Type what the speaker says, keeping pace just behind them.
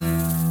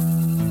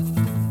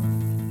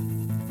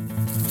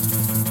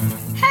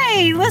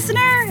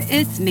listener,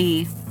 it's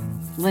me,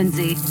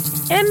 Lindsay.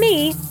 And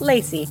me,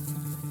 Lacey.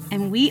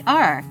 And we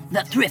are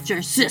the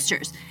Thrifter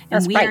Sisters. And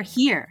That's we right. are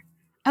here.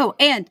 Oh,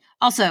 and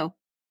also,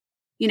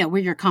 we're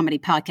your comedy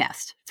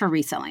podcast for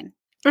reselling.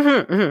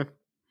 Mm-hmm, mm-hmm.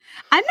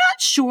 I'm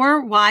not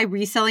sure why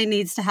reselling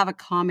needs to have a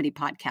comedy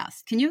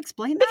podcast. Can you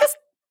explain that? Because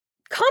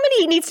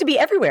comedy needs to be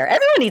everywhere.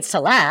 Everyone needs to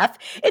laugh.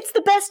 It's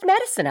the best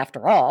medicine,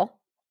 after all.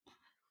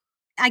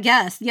 I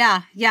guess.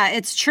 Yeah,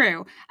 it's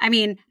true. I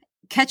mean,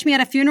 catch me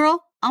at a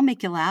funeral, I'll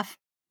make you laugh.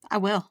 I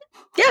will.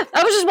 Yeah,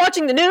 I was just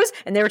watching the news,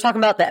 and they were talking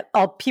about that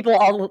all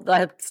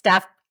the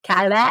staff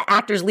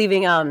actors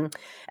leaving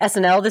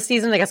SNL this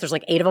season. I guess there's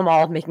like 8 of them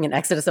all making an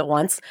exodus at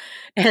once,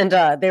 and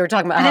they were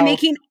talking about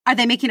are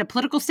they making a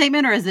political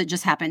statement, or is it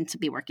just happened to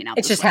be working out?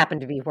 It just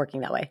happened to be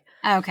working that way.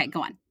 Okay,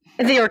 go on.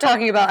 And they were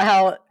talking about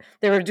how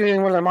they were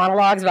doing one of their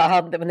monologues about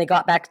how when they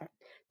got back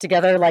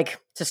together, like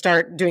to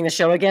start doing the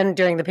show again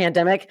during the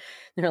pandemic,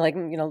 they were like,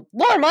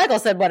 Lorne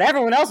Michaels said when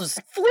everyone else was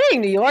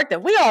fleeing New York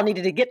that we all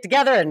needed to get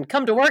together and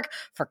come to work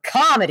for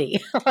comedy.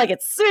 Like,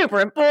 it's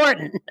super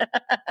important.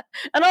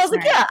 And I was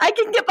like, yeah, I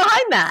can get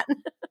behind that.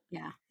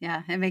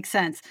 Yeah, it makes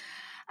sense.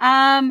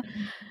 I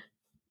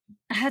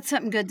had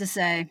something good to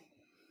say.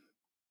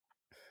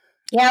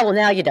 Yeah, well,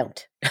 now you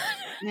don't.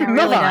 Yeah,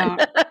 move on.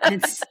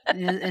 It's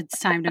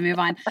time to move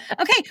on.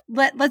 Okay,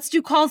 let's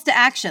do calls to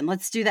action.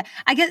 Let's do that.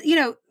 I guess,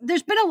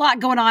 there's been a lot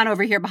going on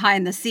over here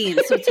behind the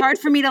scenes, so it's hard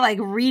for me to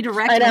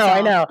redirect myself.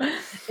 I know.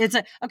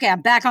 Okay,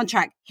 I'm back on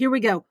track. Here we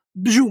go.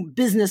 Boom,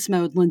 business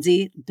mode,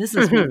 Lindsay.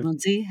 Business mode,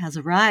 Lindsay, has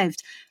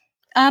arrived.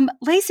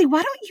 Lacey,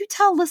 why don't you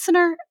tell a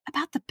listener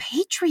about the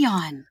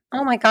Patreon?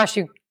 Oh my gosh,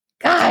 you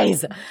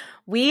guys.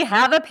 We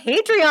have a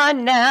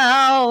Patreon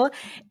now,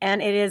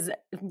 and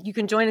you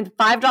can join in the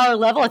 $5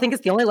 level. I think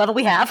it's the only level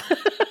we have.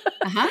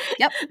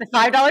 Yep. The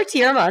 $5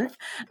 tier a month.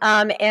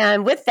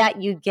 And with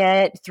that, you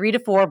get 3 to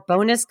 4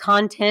 bonus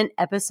content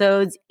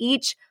episodes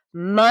each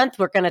month.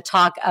 We're going to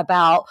talk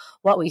about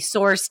what we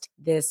sourced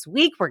this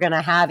week. We're going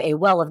to have a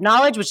well of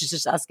knowledge, which is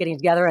just us getting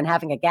together and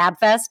having a gab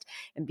fest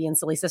and being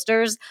silly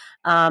sisters.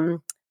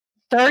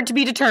 Third to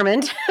be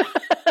determined.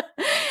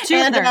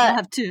 We'll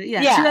have two.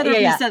 Yeah, 2 other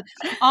pieces.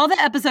 All the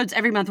episodes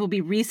every month will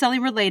be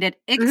reselling related,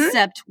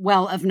 except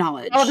Well of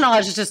Knowledge. Well of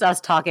Knowledge is just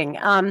us talking.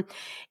 And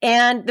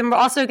then we're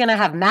also going to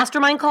have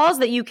mastermind calls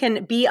that you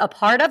can be a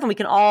part of, and we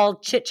can all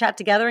chit chat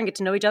together and get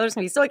to know each other. It's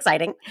going to be so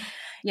exciting.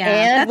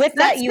 Yeah. And with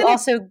that,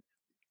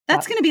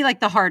 that's going to be like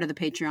the heart of the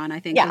Patreon,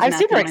 I think. Yeah, I'm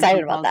super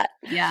excited about that.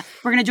 Yeah.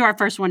 We're going to do our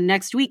first one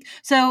next week.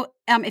 So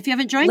if you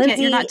haven't joined yet,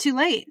 you're not too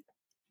late.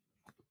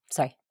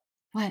 Sorry.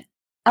 What?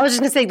 I was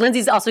just going to say,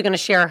 Lindsay's also going to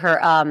share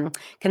her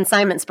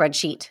consignment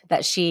spreadsheet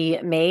that she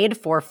made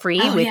for free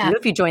with you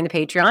if you join the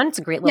Patreon. It's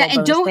a great little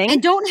bonus thing.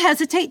 And don't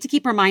hesitate to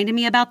keep reminding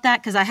me about that,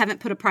 because I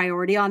haven't put a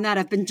priority on that.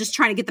 I've been just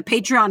trying to get the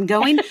Patreon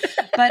going.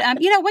 But,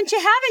 once you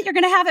have it, you're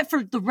going to have it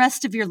for the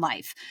rest of your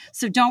life.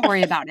 So don't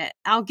worry about it.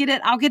 I'll get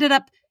it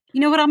up. You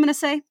know what I'm going to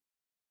say?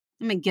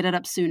 I'm going to get it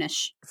up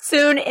soonish.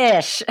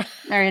 Soon-ish.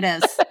 There it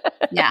is.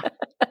 Yeah.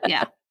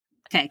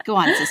 Okay, go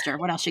on, sister.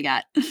 What else you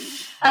got?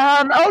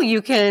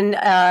 You can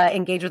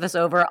engage with us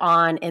over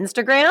on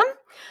Instagram.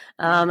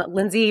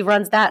 Lindsay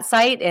runs that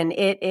site, and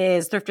it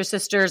is Thrifter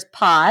Sisters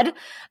Pod.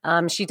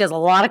 She does a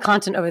lot of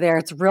content over there.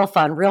 It's real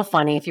fun, real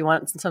funny. If you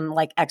want some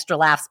extra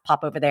laughs,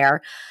 pop over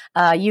there.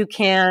 You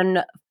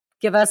can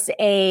give us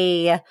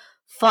a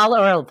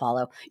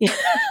follow.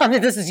 I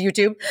mean, this is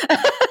YouTube.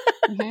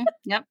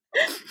 Yep.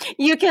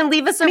 You can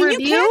leave us a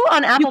review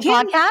on Apple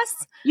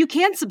Podcasts. You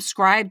can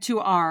subscribe to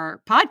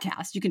our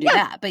podcast. You can do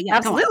that. But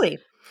absolutely.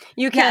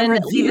 You can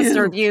leave us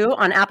a review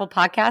on Apple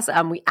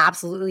Podcasts. We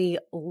absolutely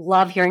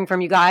love hearing from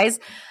you guys.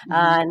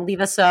 And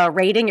leave us a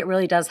rating. It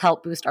really does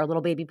help boost our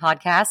little baby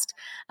podcast.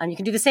 You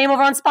can do the same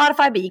over on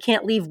Spotify, but you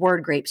can't leave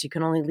word grapes. You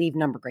can only leave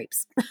number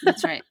grapes.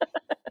 That's right.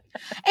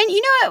 And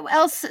you know what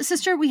else,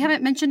 sister, we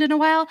haven't mentioned in a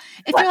while?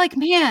 If you're like,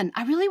 man,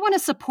 I really want to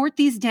support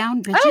these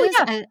down bitches. Oh,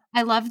 yeah.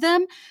 I love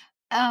them.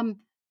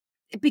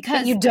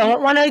 Because you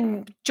don't want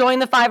to join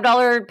the $5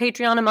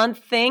 Patreon a month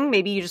thing.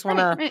 Maybe you just want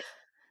to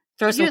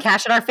throw some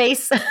cash at our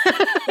face to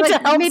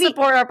help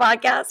support our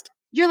podcast.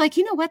 You're like,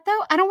 you know what,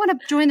 though? I don't want to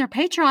join their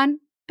Patreon,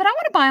 but I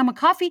want to buy them a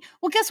coffee.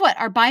 Well, guess what?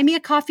 Our Buy Me a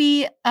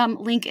Coffee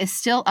link is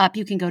still up.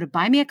 You can go to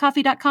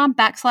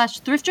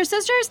buymeacoffee.com/Thrifter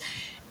Sisters.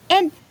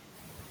 And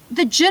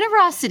the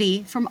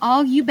generosity from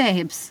all you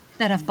babes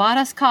that have bought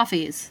us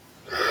coffees,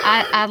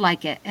 I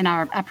like it, and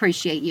I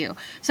appreciate you.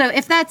 So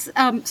if that's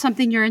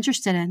something you're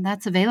interested in,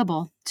 that's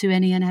available to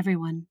any and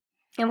everyone.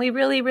 And we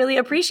really, really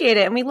appreciate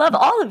it. And we love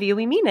all of you.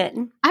 We mean it.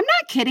 I'm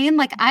not kidding.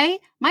 My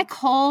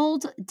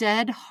cold,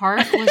 dead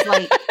heart was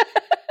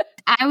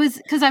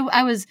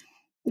I was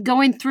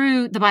going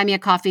through the Buy Me a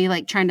Coffee,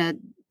 trying to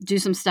do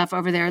some stuff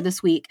over there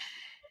this week.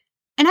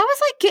 And I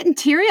was getting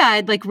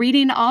teary-eyed,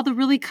 reading all the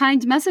really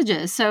kind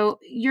messages. So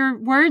your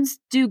words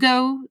do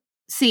go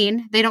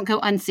seen. They don't go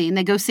unseen.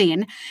 They go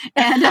seen.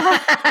 And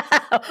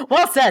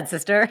well said,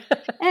 sister.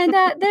 And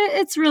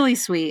it's really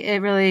sweet.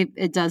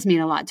 It does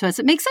mean a lot to us.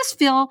 It makes us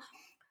feel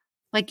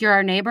like you're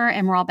our neighbor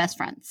and we're all best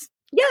friends.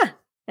 Yeah.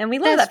 And we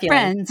love that feeling.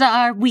 Friends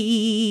are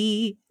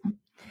we.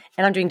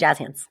 And I'm doing jazz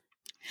hands.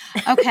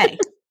 Okay.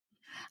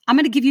 I'm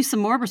going to give you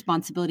some more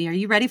responsibility. Are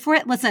you ready for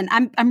it? Listen,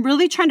 I'm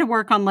really trying to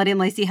work on letting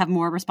Lacey have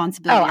more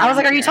responsibility. Oh, I was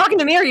like, are you talking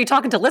to me or are you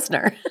talking to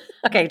listener?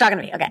 Okay, you're talking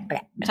to me. Okay.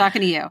 I'm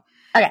talking to you.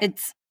 Okay.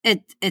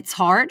 It's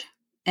hard.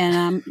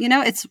 And,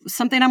 it's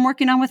something I'm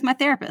working on with my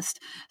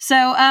therapist.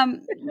 So,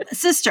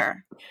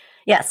 sister.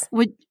 Yes.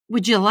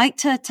 Would you like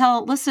to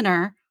tell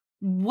listener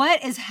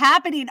what is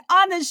happening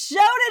on the show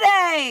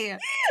today?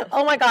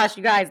 Oh my gosh,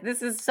 you guys,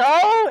 this is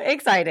so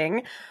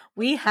exciting.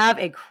 We have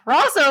a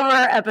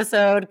crossover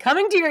episode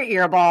coming to your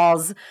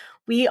earballs.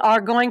 We are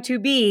going to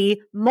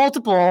be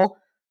multiple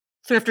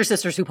Thrifter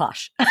Sisters Who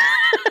Posh.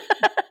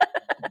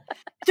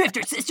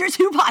 Thrifter Sisters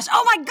Who Posh.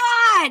 Oh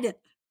my God.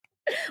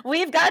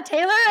 We've got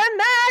Taylor and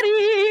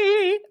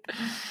Maddy.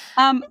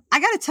 I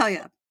got to tell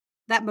you,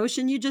 that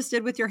motion you just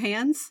did with your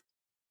hands.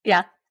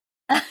 Yeah.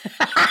 Do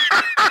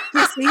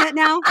you see it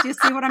now? Do you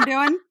see what I'm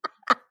doing?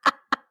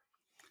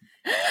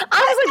 I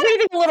was like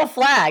waving a little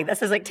flag that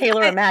says like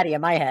Taylor and Maddy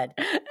in my head.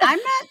 I'm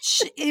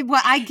not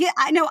what I get.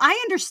 I know I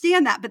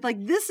understand that, but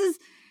like this is,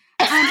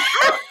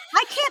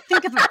 I can't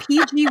think of a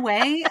PG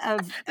way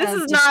of. This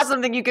is not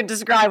something you can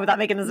describe without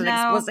making this an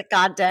explicit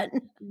content.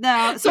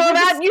 No, so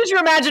use your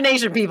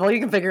imagination, people. You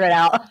can figure it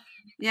out.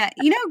 Yeah,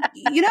 you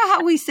know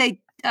how we say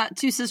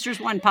two sisters,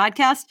 one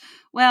podcast.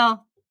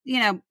 Well,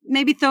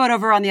 maybe throw it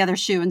over on the other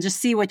shoe and just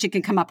see what you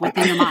can come up with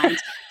in your mind.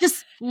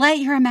 Just let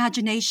your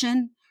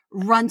imagination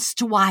runst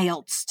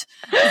wildst.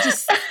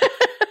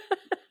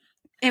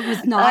 It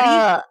was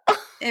naughty.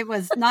 It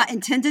was not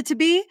intended to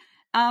be.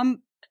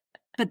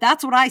 But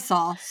that's what I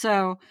saw.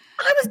 So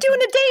I was doing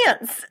a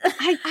dance.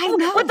 I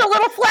know. With the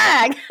little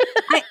flag.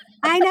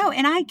 I know.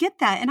 And I get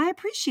that. And I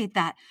appreciate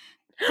that.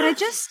 But I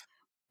just,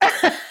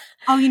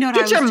 you know what?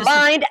 Get your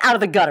mind out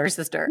of the gutter,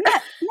 sister.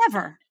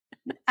 Never.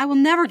 I will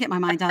never get my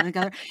mind out of the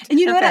gutter. And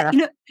you know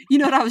what? You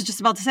know what I was just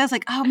about to say? I was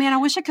like, oh man, I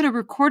wish I could have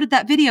recorded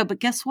that video. But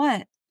guess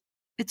what?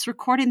 It's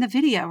recording the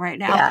video right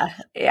now.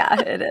 Yeah,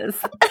 it is.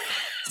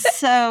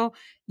 So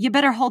you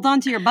better hold on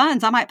to your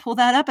buns. I might pull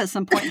that up at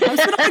some point and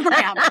post it on the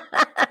gram.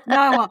 No,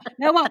 I won't.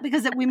 No, I won't,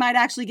 because we might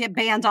actually get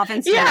banned off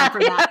Instagram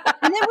for that.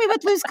 And then we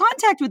would lose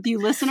contact with you,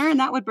 listener, and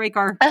that would break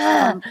our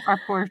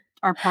poor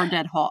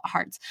dead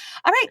hearts.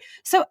 All right.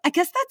 So I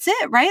guess that's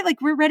it, right?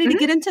 Like we're ready to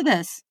get into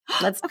this.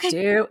 Let's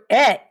do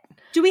it.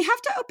 Do we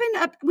have to open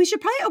up? We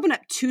should probably open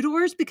up two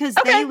doors because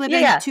they live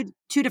in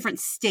two different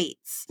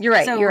states. You're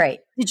right. So you're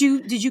right. Did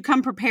you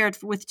come prepared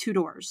with two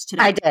doors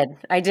today?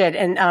 I did.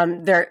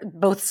 And they're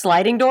both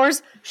sliding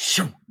doors.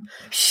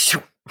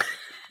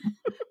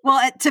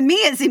 Well, to me,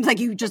 it seems like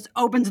you just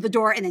opened the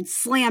door and then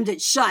slammed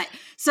it shut.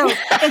 So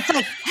it's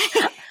like, hey,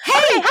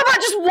 okay, how about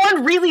just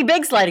one really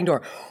big sliding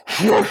door?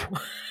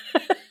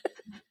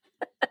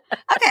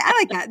 Okay, I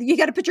like that. You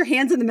got to put your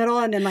hands in the middle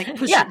and then like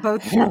push it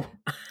both.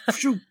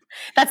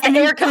 That's the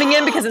air coming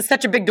in because it's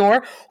such a big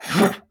door.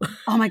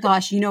 Oh my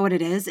gosh, you know what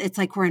it is? It's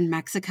like we're in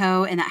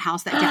Mexico in that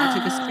house that Dad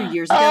took us 2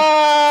 years ago.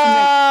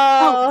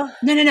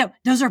 No.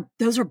 Those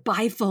are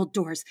bifold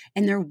doors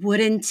and they're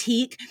wooden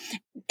teak.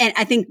 And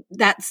I think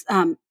that's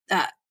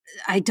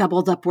I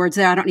doubled up words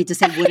there. I don't need to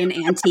say wooden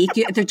antique.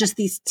 They're just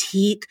these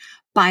teak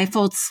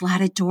bifold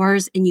slatted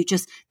doors, and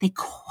they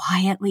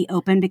quietly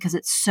open because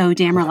it's so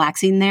damn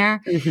relaxing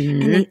there.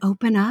 Mm-hmm. And they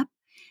open up,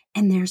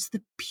 and there's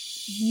the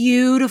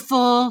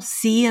beautiful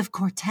Sea of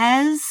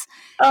Cortez.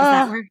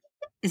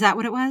 Is that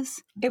what it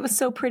was? It was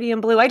so pretty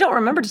and blue. I don't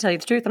remember, to tell you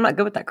the truth. I'm not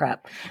good with that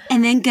crap.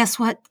 And then guess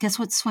what? Guess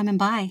what's swimming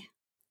by?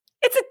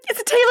 It's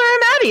a Taylor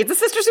and Maddy. It's a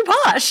Sisters Who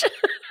Posh.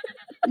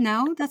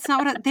 No, that's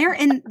not what they're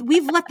in.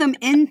 We've let them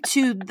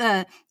into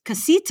the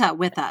casita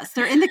with us.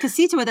 They're in the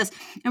casita with us,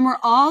 and we're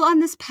all on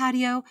this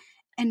patio,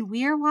 and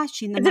we're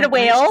watching the. Is it a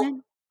whale?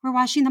 We're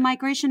watching the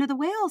migration of the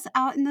whales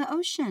out in the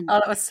ocean. Oh,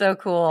 that was so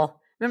cool!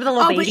 Remember the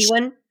little baby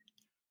one?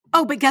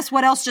 Oh, but guess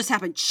what else just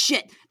happened?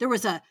 Shit! There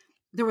was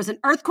an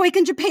earthquake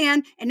in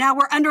Japan, and now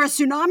we're under a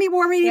tsunami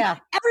warning. Yeah.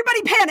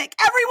 Everybody panic!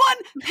 Everyone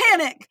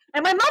panic!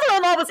 And my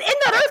mother-in-law was in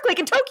that earthquake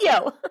in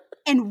Tokyo,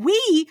 and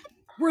we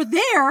were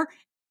there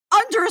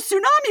under a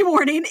tsunami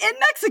warning in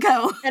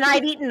Mexico. And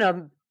I'd eaten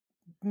a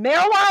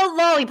marijuana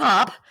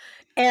lollipop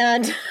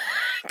and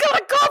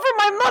got a call from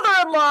my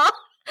mother-in-law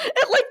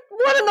at like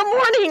 1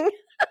 a.m.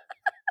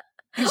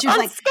 And she was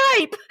on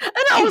Skype.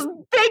 And I was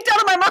baked out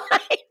of my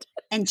mind.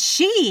 And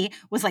she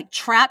was like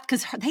trapped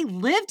because they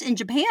lived in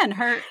Japan.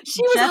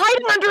 She was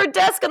hiding under a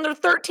desk on their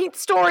 13th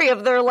story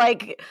of their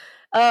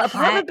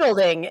apartment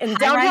building in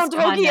downtown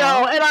Tokyo.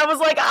 And I was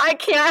like, I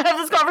can't have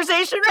this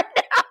conversation right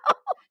now.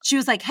 She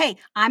was like, hey,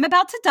 I'm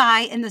about to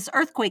die in this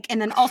earthquake.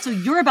 And then also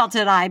you're about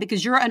to die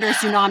because you're under a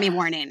tsunami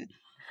warning.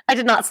 I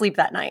did not sleep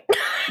that night.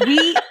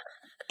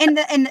 And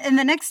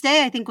the next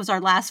day, I think, was our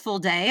last full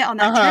day on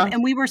that trip.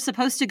 And we were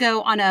supposed to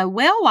go on a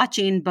whale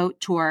watching boat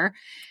tour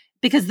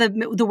because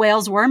the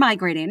whales were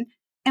migrating.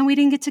 And we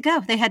didn't get to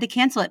go. They had to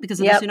cancel it because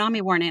of the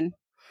tsunami warning.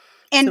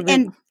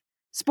 And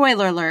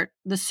spoiler alert,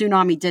 the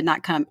tsunami did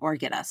not come or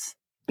get us.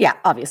 Yeah,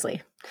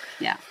 obviously.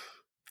 Yeah.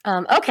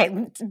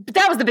 Okay,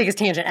 that was the biggest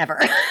tangent ever.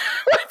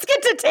 Let's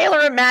get to to Taylor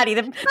and Maddy.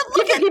 They're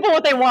giving people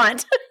what they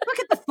want. Look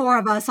at the four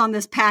of us on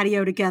this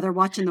patio together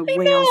watching the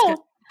whales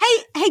go.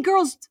 Hey,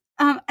 girls.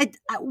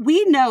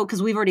 We know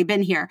because we've already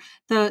been here.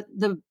 The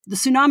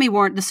tsunami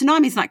warrant. The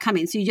tsunami's not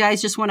coming. So you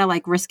guys just want to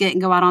like risk it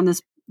and go out on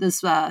this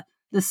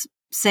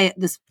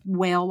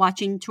whale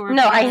watching tour.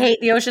 No, I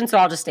hate the ocean, so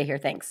I'll just stay here.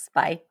 Thanks.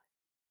 Bye.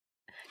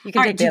 You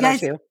can take the other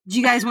two. Do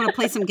you guys want to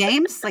play some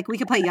games? Like we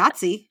could play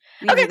Yahtzee.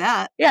 We can do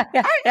that. Yeah.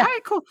 All right,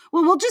 cool.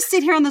 Well, we'll just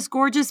sit here on this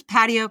gorgeous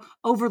patio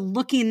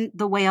overlooking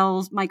the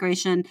whales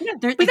migration. Yeah,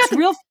 it's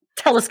real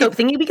telescope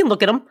thingy. We can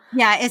look at them.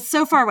 Yeah, it's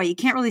so far away. You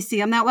can't really see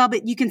them that well,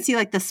 but you can see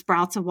like the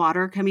sprouts of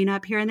water coming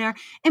up here and there.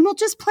 And we'll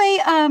just play,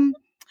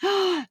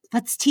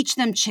 let's teach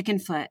them chicken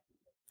foot.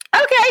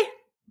 Okay.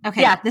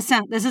 Yeah. This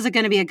is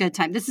going to be a good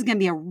time. This is going to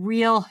be a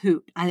real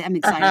hoot. I'm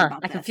excited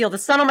about this. I can feel the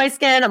sun on my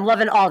skin. I'm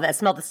loving all this.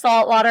 Smell the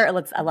salt water. I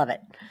love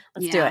it.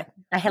 Let's do it.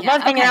 I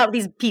love hanging out with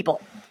these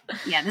people.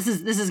 Yeah, this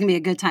is going to be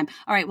a good time.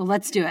 All right, well,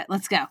 let's do it.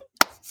 Let's go.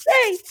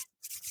 Hey.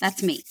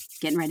 That's me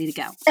getting ready to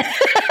go.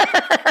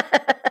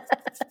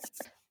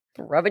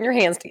 Rubbing your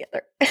hands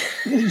together.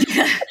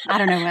 I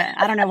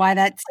don't know why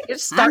that's. You're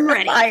starting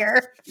a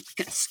fire. I'm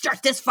gonna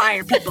start this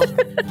fire, people.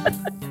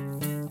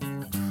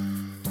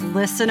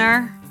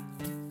 Listener,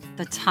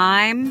 the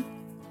time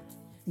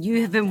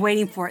you have been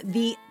waiting for,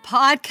 the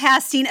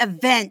podcasting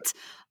event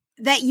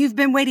that you've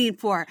been waiting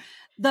for,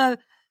 the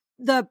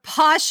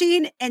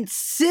poshing and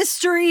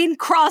sistering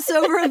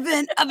crossover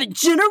event of a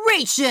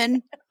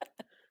generation.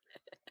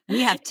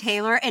 We have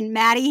Taylor and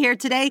Maddy here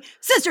today.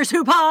 Sisters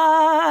Who Posh!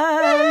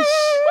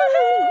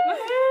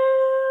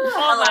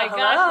 Oh my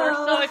gosh,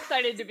 we're so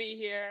excited to be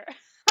here.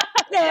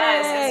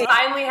 Yes, it's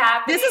finally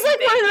happening. This is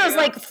like one of those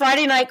like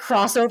Friday night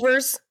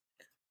crossovers.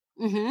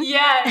 Mm-hmm.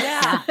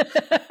 Yeah.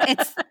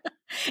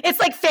 It's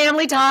like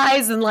Family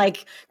Ties and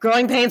like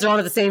Growing Pains are on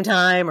at the same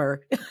time,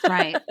 or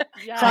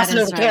crossing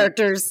over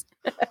characters.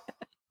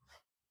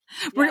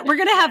 We're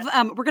gonna have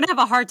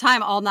a hard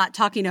time all not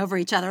talking over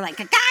each other, like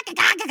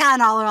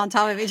and all on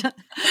top of each other.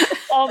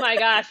 Oh my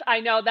gosh,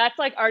 I know that's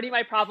like already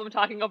my problem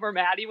talking over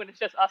Maddy when it's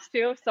just us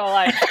two. So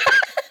like,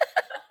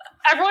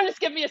 everyone just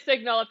give me a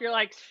signal if you're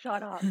like,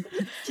 shut up,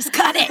 just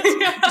cut it.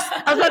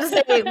 I was about to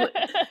say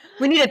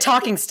we need a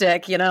talking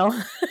stick, you know.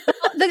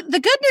 The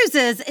good news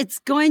is it's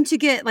going to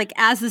get like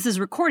as this is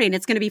recording,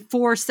 it's going to be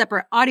 4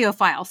 separate audio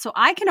files, so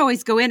I can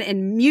always go in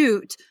and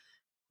mute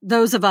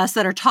those of us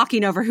that are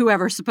talking over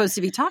whoever's supposed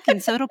to be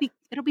talking, so it'll be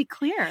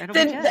clear.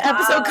 Then the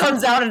episode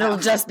comes out and it'll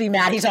just be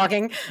Maddy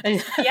talking.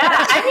 Yeah,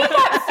 I need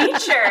that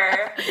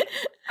feature.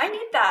 I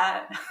need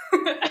that.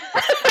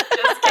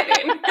 Just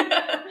kidding.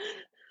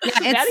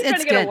 Yeah, Maddy's trying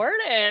to get a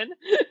word in.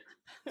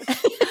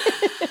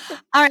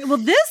 All right. Well,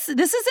 this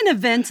is an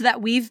event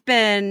that we've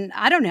been,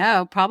 I don't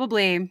know,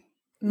 probably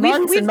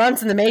months and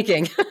months in the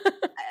making.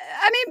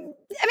 I mean,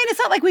 it's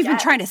not like we've been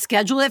trying to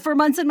schedule it for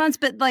months and months,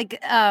 but like,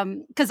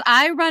 because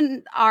I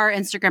run our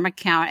Instagram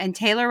account and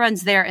Taylor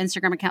runs their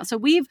Instagram account. So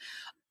we've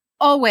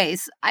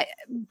always,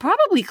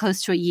 probably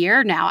close to a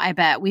year now, I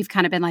bet, we've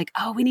kind of been like,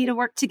 oh, we need to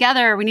work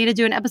together. We need to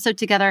do an episode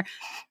together.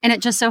 And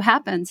it just so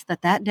happens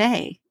that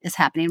day is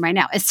happening right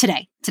now. It's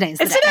today. Today is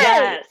the day.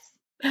 Yes.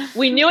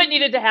 We knew it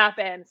needed to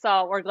happen.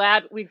 So we're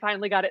glad we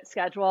finally got it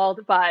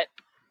scheduled. But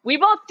we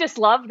both just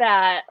love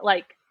that,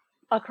 like,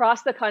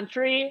 across the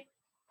country,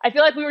 I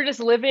feel like we were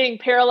just living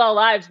parallel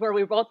lives where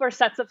we both were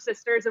sets of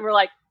sisters and we're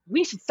like,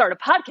 we should start a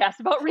podcast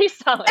about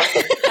reselling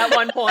at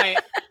one point.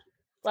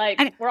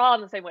 Like, we're all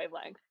on the same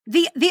wavelength.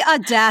 The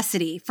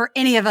audacity for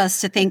any of us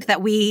to think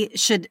that we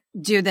should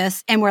do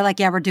this. And we're like,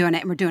 yeah, we're doing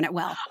it and we're doing it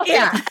well.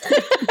 Yeah.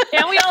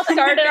 And we all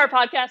started our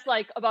podcast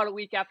like about a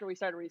week after we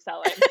started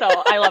reselling. So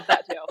I love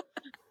that too.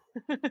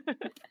 Who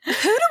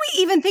do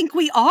we even think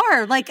we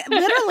are? Like,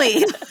 literally,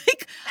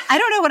 like, I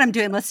don't know what I'm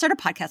doing. Let's start a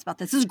podcast about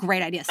this. This is a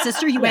great idea.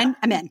 Sister, you in?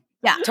 I'm in.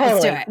 Yeah, totally.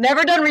 Let's do it.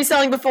 Never done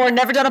reselling before.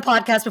 Never done a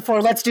podcast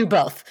before. Let's do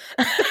both.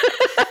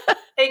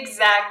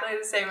 Exactly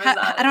the same as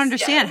us. I don't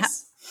understand.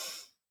 Yes.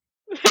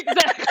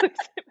 Exactly.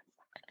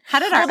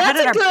 That's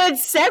a good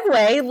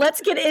segue. Let's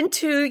get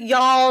into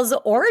y'all's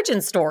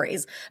origin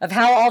stories of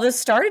how all this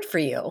started for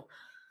you.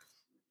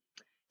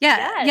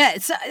 Yeah.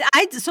 Yes.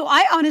 Yeah. So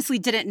I honestly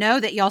didn't know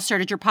that y'all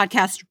started your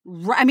podcast.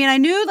 I mean, I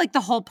knew like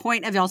the whole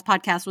point of y'all's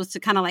podcast was to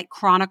kind of like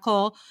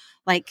chronicle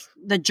like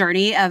the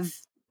journey of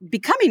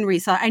becoming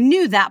reseller. I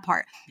knew that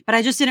part, but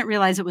I just didn't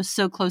realize it was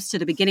so close to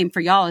the beginning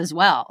for y'all as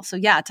well. So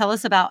yeah, tell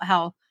us about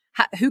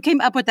who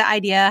came up with the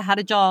idea? How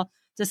did y'all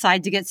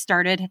decide to get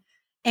started?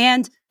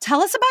 And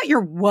tell us about your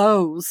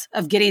woes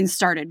of getting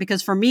started,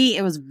 because for me,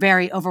 it was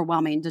very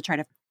overwhelming to try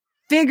to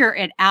figure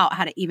it out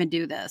how to even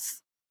do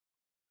this.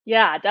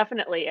 Yeah,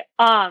 definitely.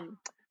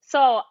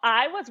 So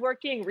I was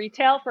working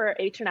retail for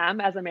H&M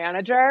as a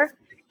manager.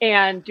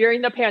 And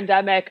during the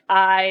pandemic,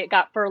 I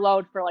got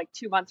furloughed for like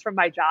 2 months from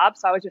my job.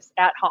 So I was just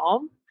at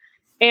home.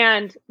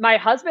 And my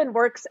husband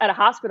works at a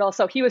hospital,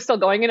 so he was still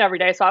going in every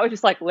day. So I was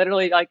just like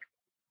literally like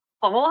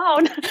home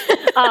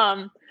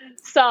alone.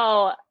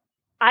 So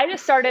I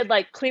just started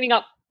like cleaning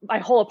up my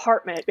whole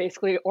apartment,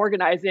 basically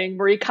organizing,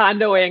 Marie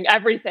Kondoing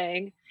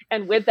everything.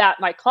 And with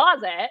that, my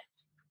closet.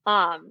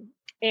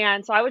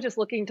 And so I was just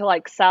looking to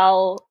like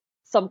sell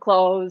some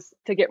clothes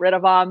to get rid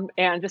of them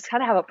and just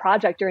kind of have a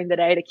project during the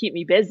day to keep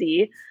me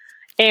busy.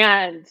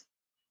 And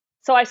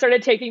so I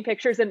started taking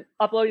pictures and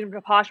uploading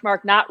them to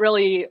Poshmark, not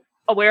really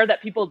aware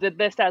that people did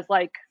this as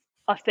like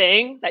a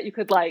thing that you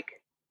could like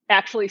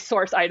actually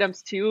source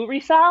items to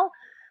resell.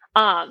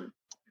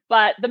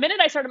 But the minute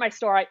I started my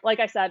store, like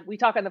I said, we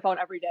talk on the phone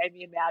every day,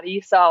 me and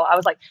Maddy. So I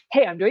was like,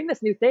 hey, I'm doing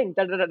this new thing.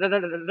 Da, da, da, da, da,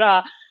 da,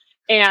 da.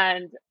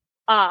 And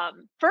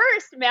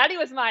first, Maddy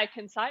was my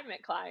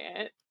consignment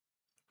client.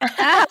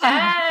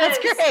 That's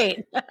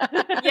great.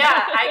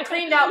 Yeah, I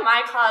cleaned out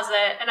my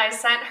closet and I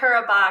sent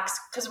her a box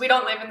because we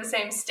don't live in the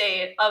same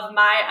state of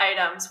my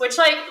items, which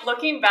like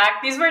looking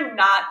back, these were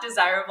not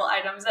desirable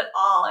items at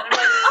all. And I'm like,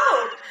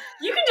 oh,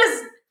 you can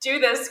just do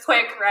this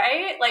quick,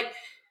 right? Like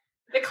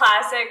the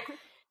classic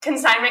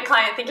consignment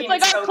client thinking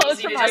it's so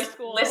easy to just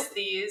list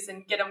these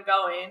and get them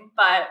going.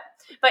 But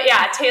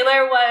yeah,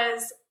 Taylor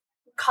was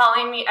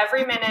calling me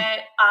every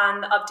minute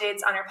on the updates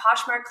on her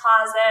Poshmark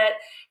closet.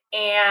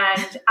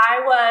 And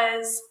I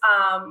was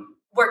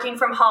working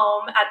from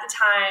home at the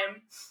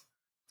time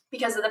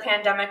because of the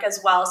pandemic as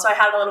well. So I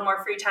had a little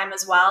more free time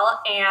as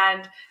well.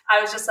 And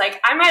I was just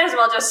like, I might as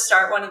well just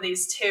start one of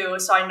these too,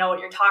 so I know what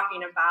you're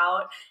talking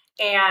about,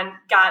 and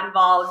got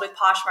involved with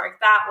Poshmark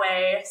that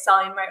way,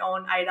 selling my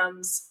own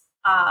items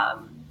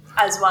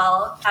as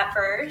well at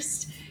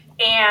first.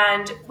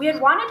 And we had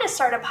wanted to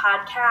start a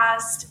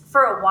podcast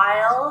for a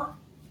while,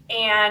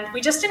 and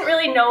we just didn't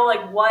really know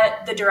like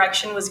what the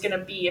direction was going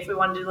to be, if we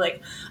wanted to do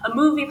like a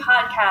movie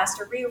podcast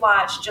or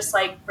rewatch, just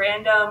like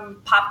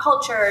random pop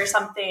culture or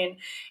something.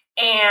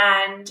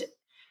 And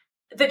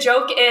the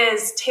joke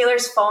is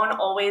Taylor's phone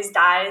always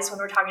dies when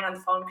we're talking on the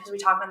phone, because we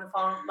talk on the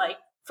phone like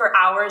for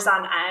hours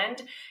on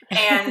end,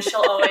 and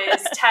she'll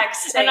always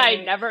text saying, and I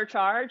never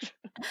charge.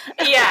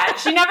 Yeah,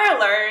 she never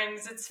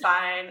learns. It's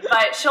fine.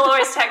 But she'll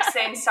always text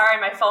saying, sorry,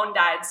 my phone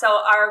died. So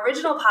our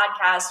original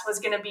podcast was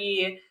going to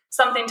be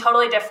something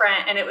totally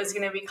different, and it was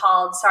going to be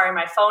called Sorry,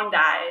 My Phone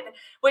Died,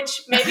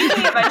 which maybe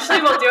we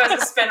eventually will do as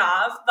a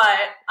spinoff.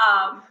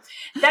 But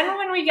then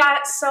when we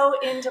got so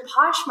into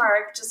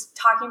Poshmark, just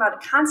talking about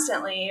it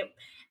constantly,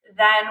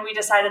 then we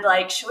decided,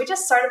 like, should we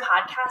just start a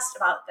podcast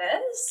about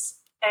this?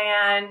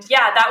 And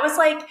yeah, that was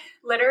like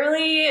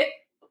literally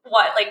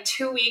like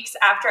 2 weeks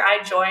after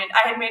I joined.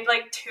 I had made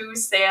like 2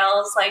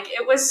 sales. Like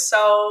it was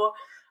so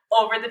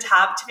over the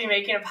top to be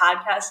making a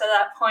podcast at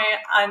that point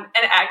and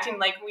acting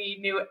like we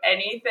knew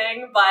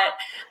anything. But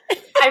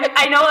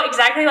I know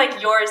exactly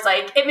like yours,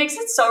 like it makes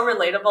it so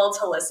relatable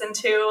to listen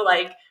to,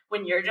 like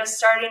when you're just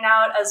starting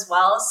out as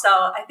well. So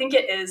I think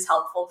it is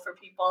helpful for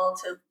people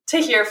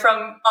to hear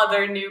from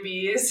other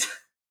newbies.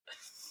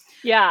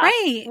 Yeah.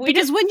 Right.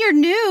 Because when you're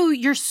new,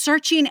 you're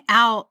searching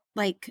out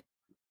like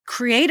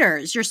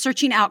creators, you're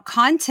searching out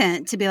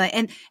content to be like,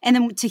 and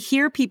then to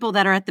hear people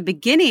that are at the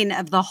beginning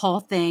of the whole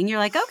thing, you're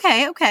like,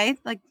 okay.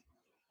 Like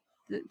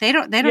they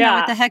don't know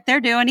what the heck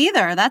they're doing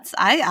either. That's,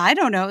 I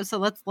don't know. So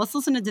let's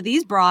listen to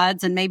these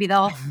broads, and maybe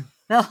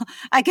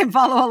I can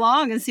follow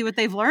along and see what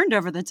they've learned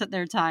over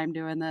their time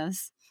doing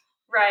this.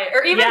 Right.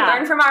 Or even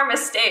learn from our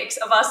mistakes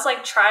of us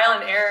like trial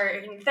and error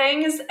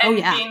things and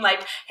being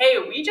like, hey,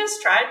 we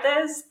just tried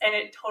this and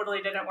it totally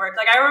didn't work.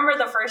 Like I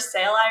remember the first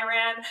sale I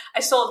ran,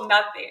 I sold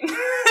nothing.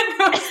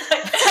 I was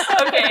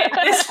like, okay,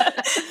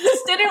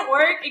 this didn't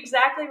work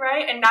exactly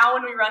right. And now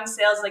when we run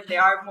sales, like they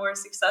are more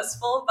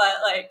successful, but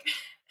like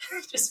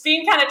just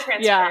being kind of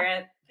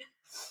transparent.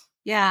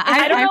 Yeah,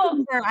 I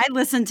remember I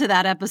listened to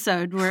that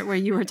episode where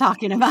you were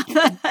talking about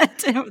that.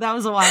 That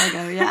was a while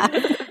ago. Yeah.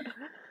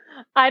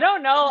 I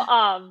don't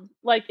know,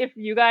 like if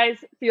you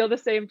guys feel the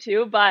same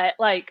too, but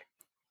like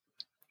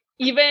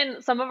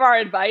even some of our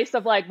advice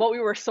of like what we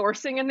were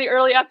sourcing in the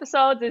early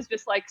episodes is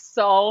just like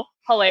so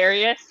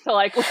hilarious to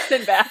like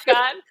listen back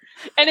on.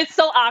 And it's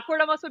so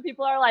awkward almost when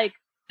people are like,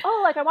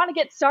 oh, like I want to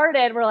get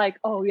started. We're like,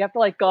 oh, you have to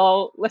like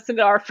go listen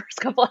to our first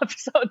couple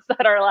episodes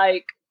that are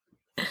like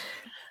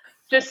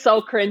just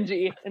so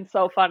cringy and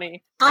so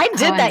funny. I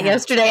did that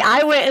yesterday.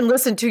 I went and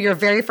listened to your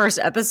very first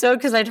episode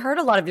because I'd heard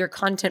a lot of your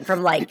content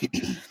from like,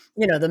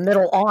 the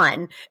middle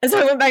on. And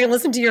so I went back and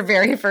listened to your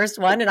very first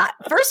one. And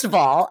first of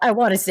all, I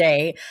want to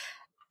say,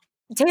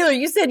 Taylor,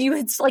 you said you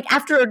had like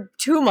after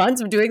 2 months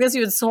of doing this,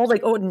 you had sold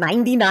like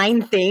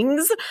 99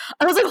 things.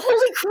 I was like,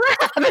 holy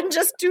crap! In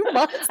just 2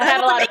 months, I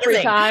had a lot of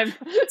free time.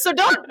 So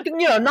don't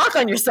knock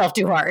on yourself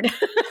too hard.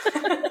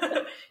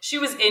 She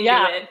was into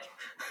it.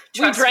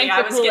 We drank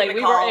the Kool-Aid.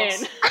 We were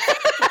in.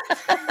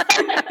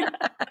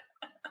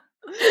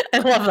 I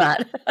love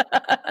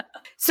that.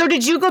 So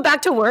did you go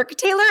back to work,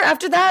 Taylor,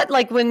 after that?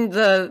 Like when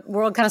the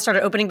world kind of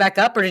started opening back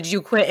up, or did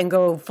you quit and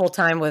go full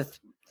time with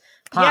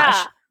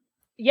Posh?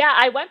 Yeah,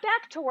 I went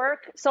back to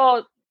work.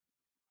 So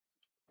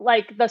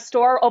like the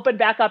store opened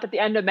back up at the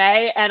end of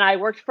May, and I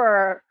worked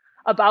for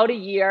about a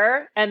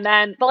year. And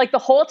then, but like the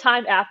whole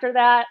time after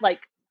that,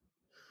 like,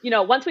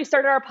 once we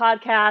started our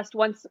podcast,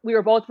 once we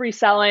were both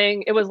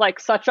reselling, it was like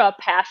such a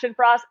passion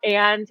for us.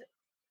 And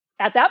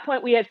at that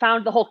point, we had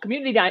found the whole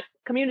community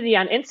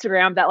on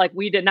Instagram that like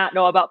we did not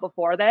know about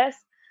before this.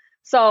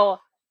 So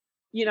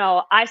you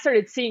know, I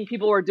started seeing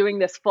people were doing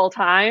this full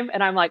time,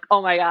 and I'm like,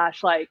 oh my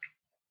gosh, like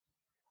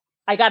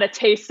I got a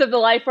taste of the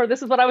life where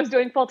this is what I was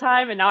doing full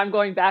time, and now I'm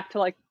going back to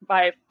like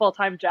my full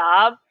time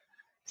job.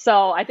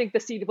 So I think the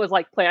seed was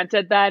like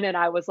planted then, and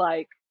I was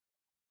like,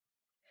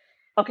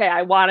 okay,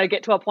 I want to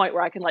get to a point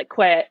where I can like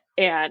quit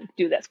and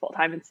do this full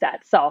time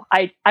instead. So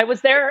I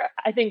was there.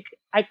 I think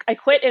I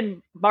quit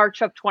in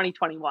March of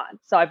 2021.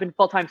 So I've been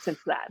full time since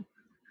then.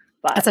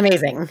 But That's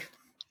amazing.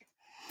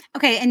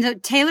 Okay. And so,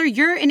 Taylor,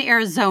 you're in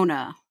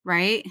Arizona,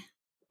 right?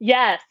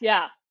 yes,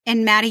 yeah.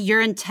 And Maddy,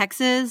 you're in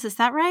Texas. Is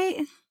that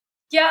right?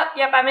 Yep,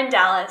 I'm in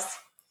Dallas.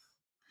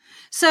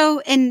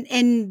 So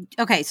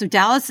okay, so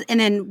Dallas, and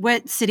then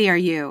what city are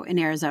you in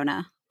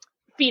Arizona?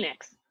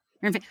 Phoenix.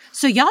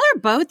 So y'all are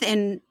both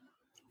in,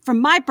 from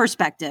my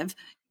perspective,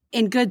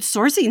 in good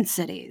sourcing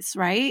cities,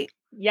 right?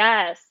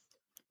 Yes.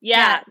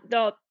 Yeah.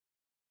 No.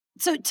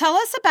 So tell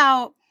us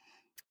about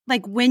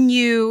like when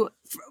you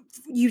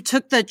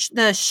took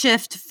the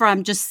shift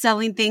from just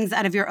selling things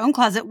out of your own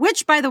closet,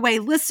 which, by the way,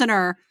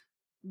 listener,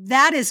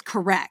 that is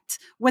correct.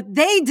 What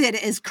they did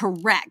is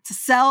correct.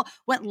 Sell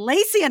what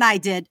Lacey and I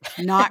did,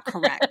 not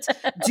correct.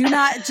 Do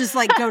not just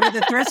like go to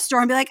the thrift store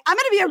and be like, I'm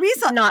going to be a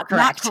reseller. Not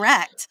correct. Not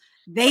correct.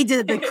 They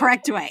did the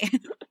correct way.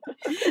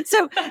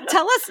 So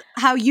tell us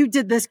how you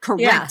did this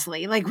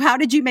correctly. Yeah. Like, how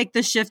did you make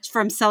the shift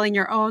from selling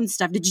your own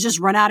stuff? Did you just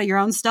run out of your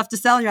own stuff to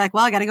sell? And you're like,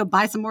 well, I got to go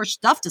buy some more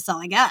stuff to sell,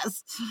 I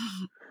guess.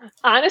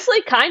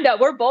 Honestly, kind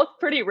of. We're both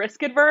pretty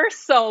risk adverse.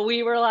 So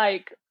we were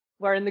like,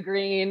 we're in the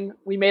green.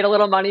 We made a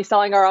little money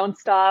selling our own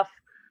stuff.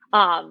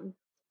 And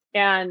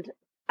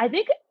I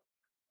think,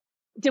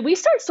 did we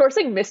start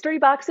sourcing mystery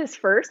boxes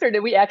first, or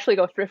did we actually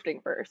go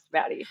thrifting first,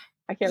 Maddy?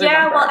 I can't remember.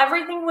 Yeah, well,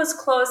 everything was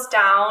closed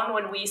down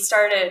when we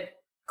started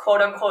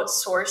quote unquote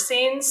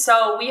sourcing.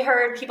 So we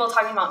heard people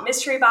talking about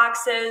mystery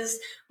boxes.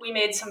 We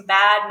made some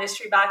bad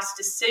mystery box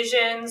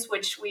decisions,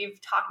 which we've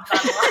talked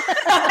about a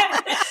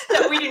lot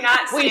that we do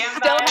not stand by. We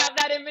still have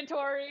that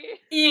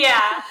inventory.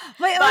 Yeah.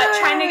 Wait,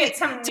 trying to get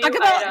some new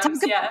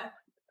items.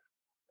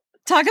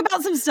 Talk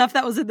about some stuff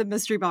that was in the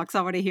mystery box.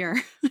 I want to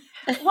hear.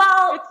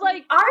 Well, it's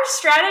like our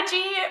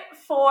strategy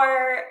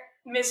for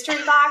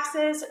mystery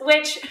boxes,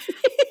 which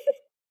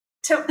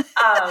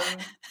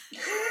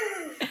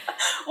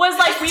was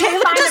like we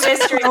would find a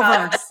mystery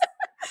box.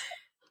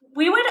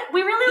 We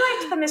really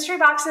liked the mystery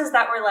boxes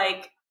that were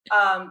like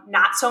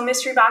not so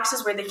mystery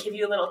boxes, where they give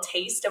you a little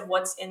taste of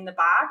what's in the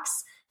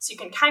box, so you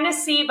can kind of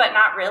see but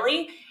not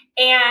really.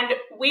 And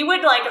we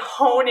would like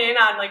hone in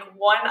on like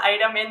one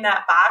item in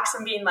that box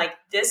and being like,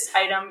 this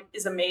item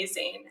is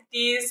amazing.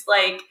 These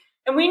like,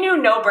 and we knew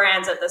no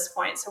brands at this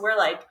point, so we're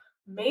like,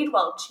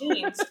 Madewell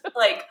jeans,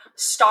 like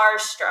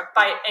starstruck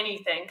by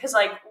anything, because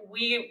like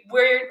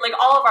we're like,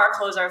 all of our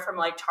clothes are from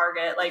like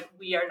Target. Like,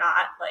 we are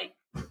not like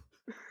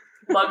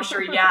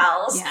luxury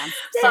gals. Yeah.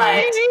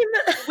 But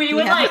we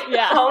would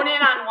hone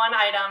in on one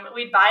item,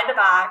 we'd buy the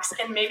box,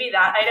 and maybe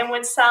that item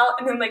would sell,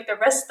 and then like the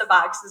rest of the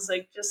box is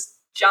like just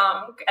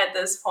junk at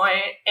this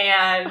point.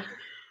 And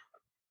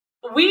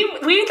we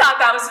thought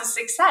that was a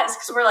success,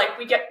 because we're like,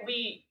 we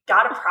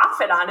got a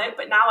profit on it,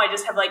 but now I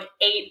just have like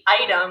 8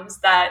 items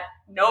that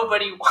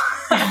nobody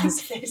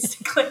wants,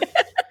 basically.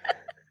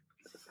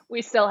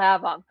 We still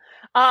have them.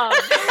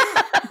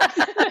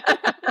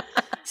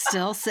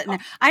 Still sitting there.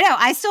 I know.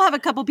 I still have a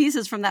couple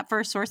pieces from that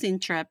first sourcing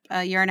trip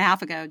a year and a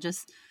half ago.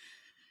 Just,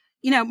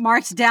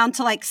 marked down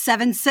to like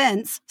 7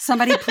 cents.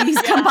 Somebody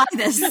please come buy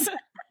this.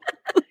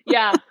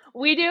 Yeah.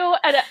 We do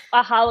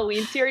a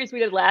Halloween series we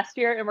did last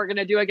year, and we're going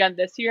to do again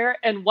this year.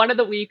 And one of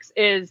the weeks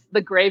is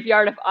the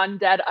graveyard of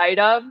undead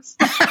items.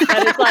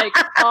 That is like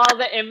all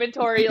the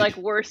inventory, like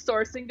worst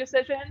sourcing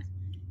decisions.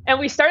 And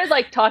we started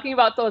like talking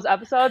about those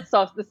episodes.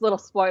 So this little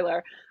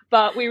spoiler,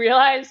 but we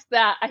realized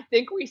that I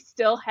think we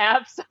still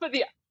have some of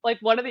the, like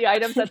one of the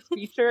items that's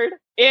featured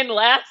in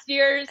last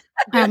year's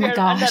graveyard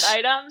of undead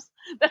items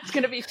that's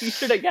going to be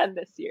featured again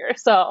this year.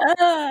 So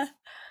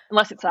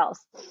unless it sells.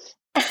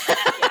 Yeah.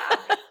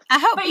 I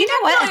hope, but you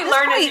know what? Really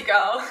learn as you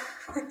go.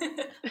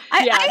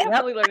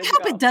 I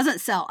hope it doesn't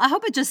sell. I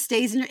hope it just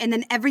stays in and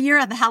then every year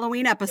at the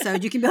Halloween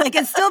episode, you can be like,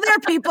 it's still there,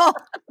 people.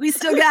 We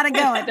still got to go.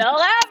 Still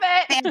have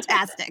it.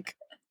 Fantastic.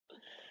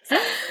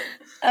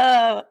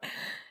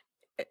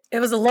 It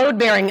was a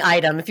load-bearing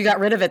item. If you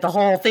got rid of it, the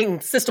whole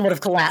system would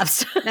have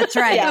collapsed. That's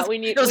right. Yeah,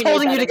 it was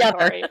holding you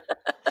together.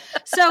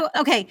 So,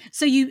 okay.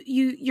 So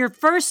your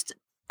first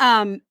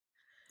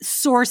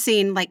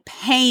sourcing, like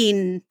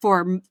paying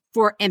for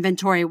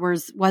inventory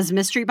was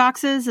mystery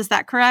boxes. Is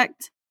that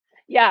correct?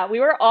 Yeah, we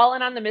were all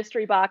in on the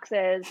mystery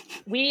boxes.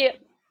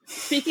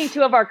 Speaking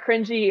to of our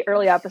cringy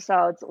early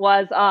episodes,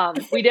 was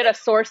we did a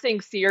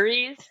sourcing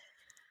series.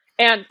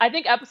 And I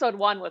think episode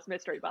 1 was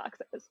mystery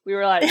boxes. We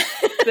were like,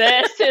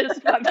 this is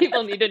what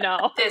people need to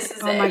know. This is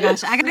it. Oh my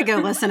gosh, I got to go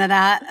listen to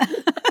that.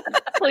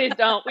 Please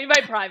don't. We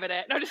might private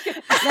it. No, just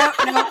kidding.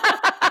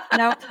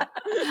 No.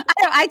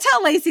 I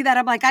tell Lacey that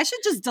I'm like, I should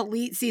just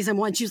delete season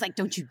 1. She was like,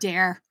 don't you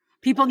dare.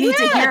 People need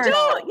to hear.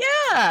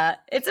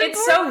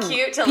 It's so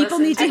cute to people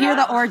listen need to hear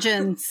the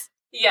origins.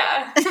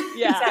 Yeah.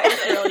 Yeah,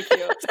 it's really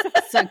cute.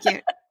 So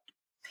cute.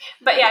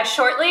 But yeah,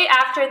 shortly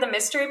after the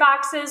mystery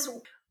boxes,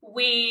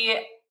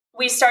 we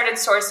started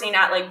sourcing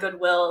at like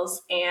Goodwills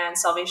and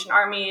Salvation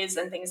Armies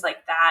and things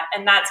like that.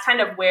 And that's kind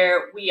of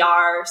where we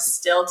are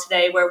still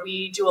today, where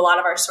we do a lot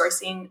of our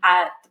sourcing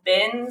at the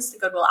bins, the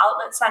Goodwill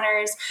outlet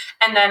centers,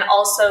 and then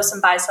also some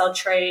buy, sell,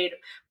 trade.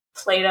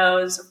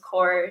 Plato's, of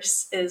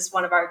course, is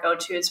one of our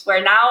go-tos,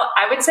 where now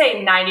I would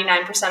say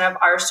 99% of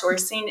our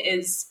sourcing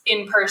is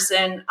in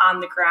person on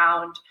the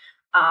ground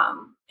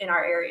in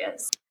our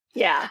areas.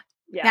 Yeah.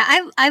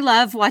 I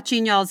love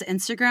watching y'all's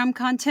Instagram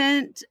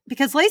content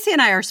because Lacey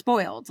and I are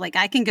spoiled. Like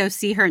I can go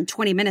see her in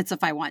 20 minutes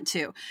if I want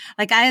to.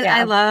 Like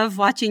I love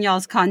watching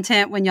y'all's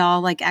content when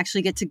y'all like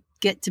actually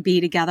get to be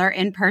together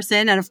in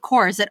person. And of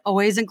course, it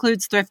always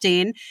includes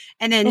thrifting.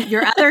 And then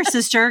your other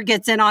sister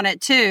gets in on it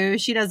too.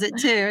 She does it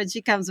too. And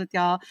she comes with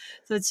y'all.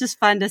 So it's just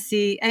fun to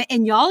see.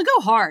 And y'all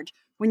go hard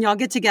when y'all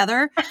get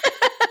together.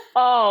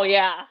 Oh,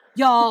 yeah.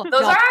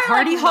 Those are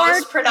party like hard,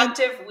 most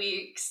productive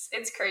weeks.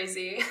 It's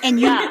crazy. And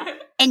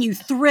you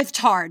thrift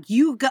hard.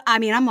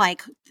 I'm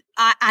like,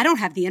 I don't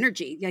have the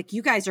energy. Like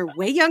you guys are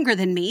way younger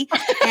than me,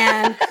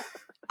 and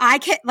I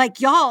can't like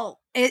y'all.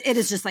 It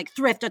is just like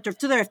thrift,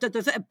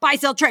 buy,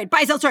 sell, trade,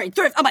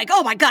 thrift. I'm like,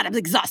 oh my God, I'm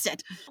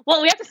exhausted.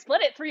 Well, we have to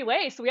split it 3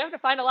 ways, so we have to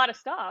find a lot of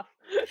stuff.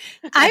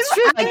 I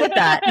get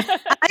that.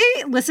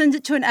 I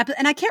listened to an episode,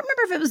 and I can't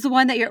remember if it was the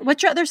one that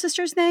what's your other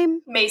sister's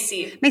name?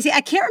 Macy. I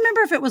can't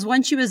remember if it was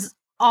one she was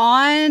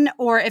on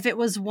or if it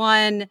was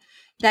one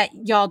that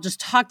y'all just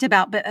talked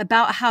about, but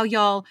about how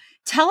y'all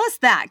tell us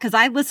that. Cause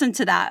I listened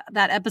to that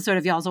episode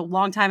of y'all's a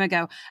long time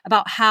ago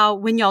about how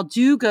when y'all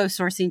do go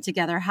sourcing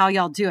together, how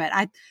y'all do it.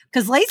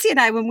 Cause Lacey and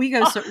I, when we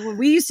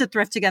used to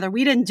thrift together,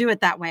 we didn't do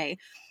it that way.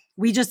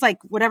 We just like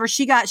whatever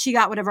she got,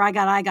 whatever I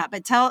got.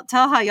 But tell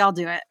how y'all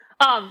do it.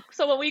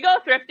 So when we go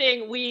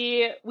thrifting,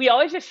 we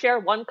always just share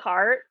one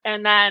cart,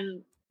 and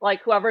then like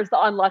whoever's the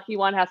unlucky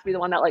one has to be the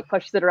one that like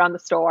pushes it around the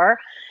store,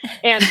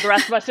 and the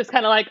rest of us just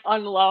kind of like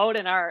unload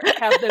and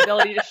have the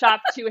ability to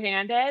shop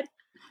two-handed.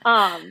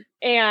 And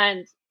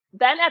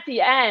then at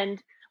the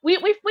end, we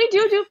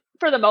do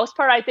for the most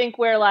part, I think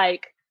where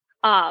like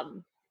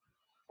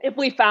if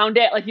we found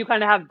it, like you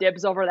kind of have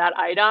dibs over that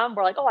item.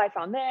 We're like, oh, I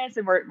found this,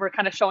 and we're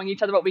kind of showing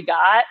each other what we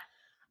got.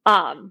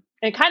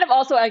 And kind of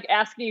also like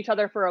asking each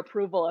other for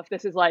approval if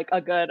this is like a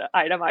good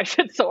item I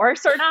should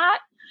source or not.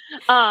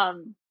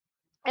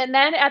 And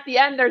then at the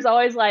end, there's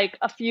always like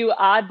a few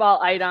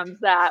oddball items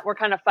that we're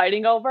kind of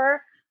fighting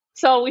over.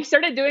 So we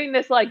started doing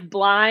this like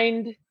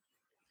blind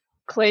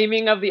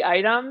claiming of the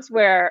items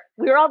where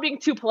we were all being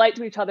too polite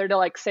to each other to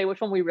like say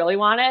which one we really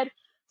wanted.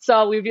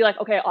 So we'd be like,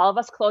 okay, all of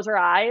us close our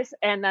eyes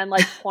and then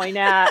like point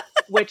at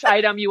which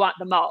item you want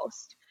the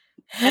most.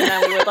 And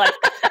then we would like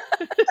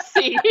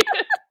see.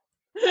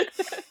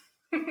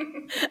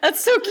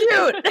 That's so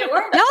cute.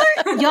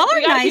 Y'all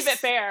are nice. Keep it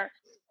fair.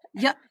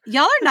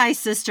 Y'all are nice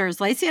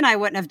sisters. Lacey and I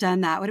wouldn't have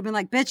done that. Would have been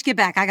like, bitch, get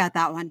back. I got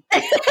that one.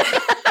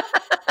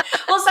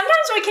 Well,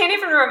 sometimes we can't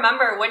even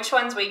remember which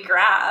ones we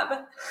grab.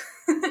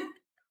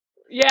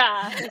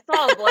 Yeah, it's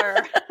all a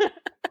blur.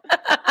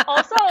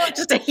 Also,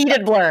 just a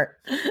heated blur.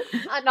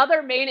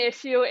 Another main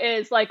issue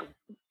is like,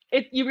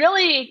 you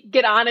really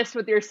get honest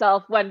with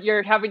yourself when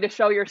you're having to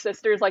show your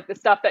sisters like the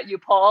stuff that you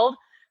pulled,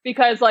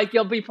 because like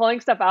you'll be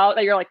pulling stuff out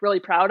that you're like really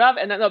proud of,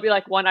 and then there'll be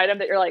like one item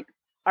that you're like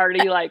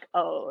already like,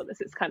 oh, this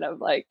is kind of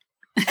like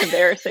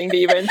embarrassing to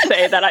even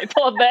say that I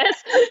pulled this.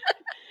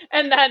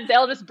 And then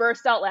they'll just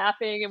burst out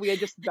laughing and we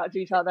just judge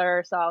each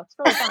other. So it's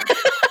really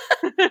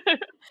fun.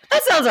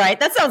 That sounds right.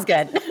 That sounds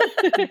good.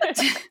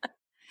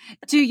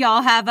 Do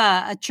y'all have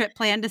a trip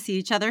planned to see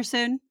each other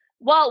soon?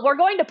 Well, we're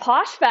going to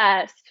Posh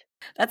Fest.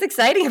 That's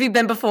exciting. Have you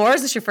been before? Or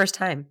is this your first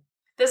time?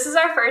 This is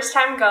our first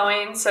time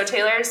going. So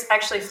Taylor's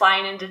actually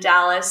flying into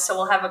Dallas. So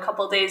we'll have a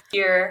couple days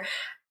here.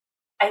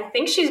 I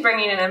think she's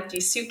bringing an empty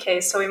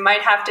suitcase, so we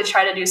might have to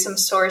try to do some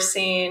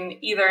sourcing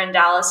either in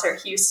Dallas or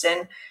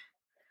Houston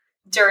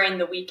during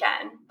the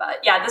weekend. But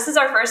yeah, this is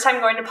our first time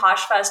going to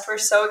Posh Fest. We're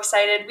so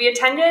excited. We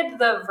attended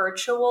the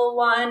virtual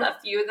one, a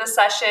few of the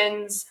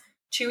sessions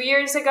 2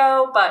 years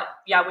ago, but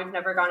yeah, we've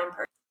never gone in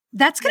person.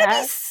 That's going to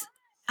be...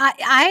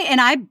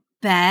 I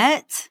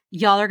bet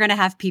y'all are going to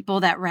have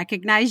people that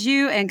recognize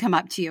you and come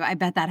up to you. I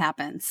bet that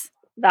happens.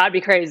 That'd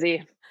be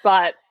crazy.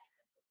 But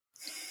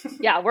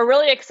yeah, we're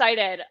really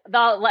excited.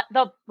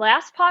 The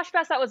last Posh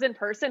Fest that was in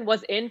person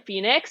was in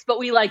Phoenix, but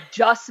we like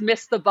just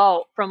missed the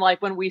boat from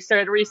like when we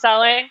started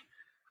reselling.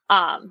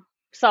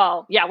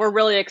 So yeah, we're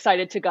really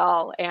excited to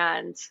go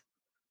and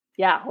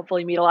yeah,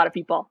 hopefully meet a lot of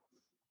people.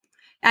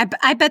 I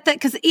bet that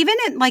because even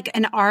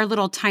in our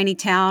little tiny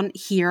town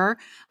here,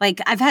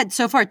 like I've had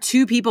so far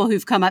 2 people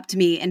who've come up to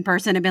me in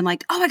person and been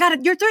like, "Oh my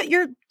God, you're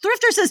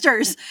thrifter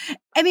sisters."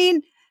 I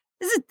mean,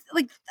 this is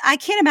like, I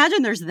can't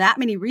imagine there's that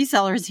many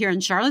resellers here in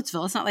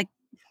Charlottesville. It's not like,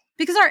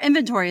 because our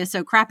inventory is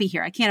so crappy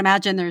here, I can't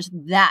imagine there's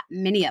that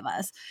many of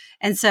us.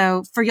 And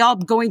so for y'all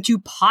going to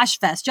Posh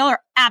Fest, y'all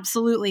are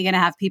absolutely going to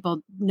have people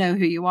know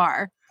who you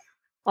are.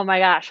 Oh my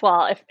gosh.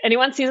 Well, if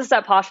anyone sees us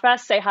at Posh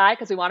Fest, say hi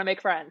because we want to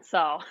make friends.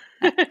 So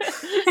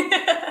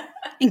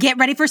And get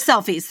ready for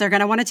selfies. They're going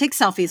to want to take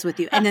selfies with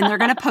you. And then they're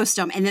going to post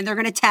them. And then they're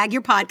going to tag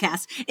your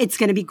podcast. It's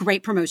going to be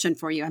great promotion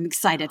for you. I'm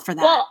excited for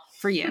that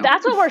for you.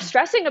 That's what we're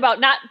stressing about.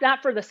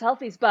 Not for the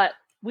selfies, but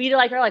we are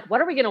like,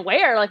 what are we going to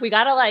wear? Like, we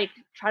got to like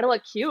try to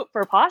look cute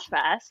for Posh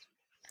Fest.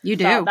 You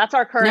do. So that's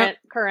our current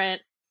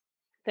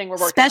thing we're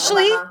working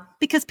Especially on.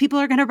 because people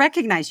are going to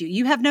recognize you.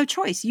 You have no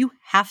choice. You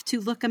have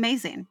to look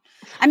amazing.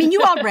 I mean,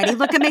 you already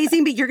look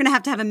amazing, but you're going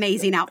to have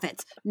amazing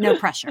outfits. No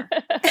pressure.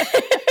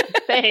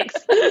 Thanks.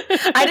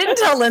 I didn't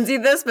tell Lindsay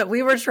this, but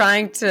we were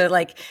trying to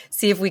like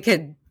see if we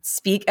could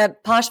speak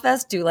at Posh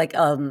Fest, do like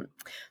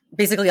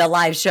basically a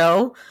live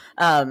show.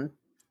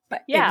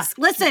 But yeah,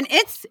 listen,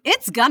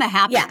 it's gonna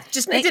happen. Yeah,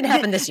 just it didn't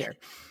happen this year.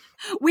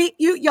 We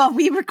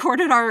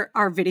recorded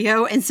our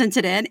video and sent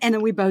it in, and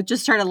then we both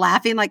just started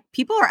laughing. Like,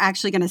 people are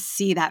actually going to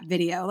see that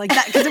video like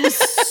that because it was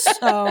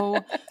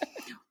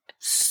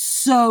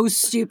so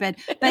stupid.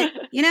 But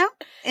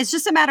it's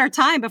just a matter of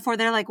time before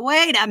they're like,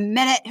 wait a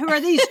minute, who are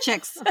these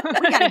chicks? We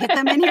got to get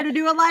them in here to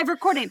do a live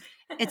recording.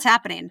 It's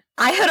happening.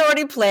 I had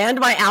already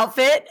planned my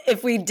outfit.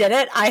 If we did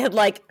it, I had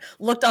like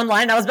looked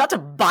online. I was about to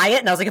buy it,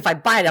 and I was like, if I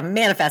buy it, I'm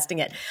manifesting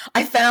it.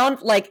 I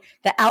found like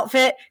the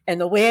outfit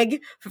and the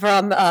wig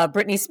from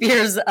Britney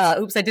Spears'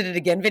 "Oops, I Did It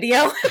Again" video.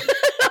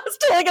 I was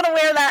totally gonna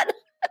wear that.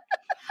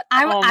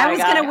 I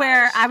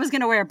was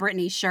gonna wear a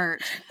Britney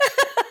shirt.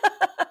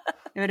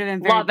 It would have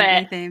been very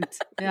Britney themed.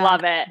 Yeah.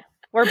 Love it.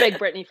 We're big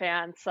Britney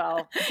fans,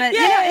 so. But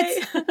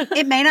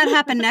it may not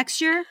happen next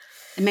year.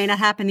 It may not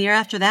happen the year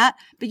after that,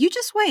 but you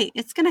just wait.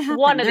 It's going to happen.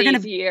 One of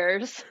these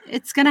years.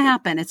 It's going to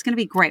happen. It's going to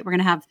be great. We're going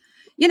to have,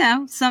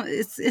 some.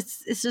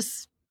 It's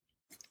just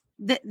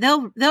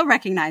they'll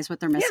recognize what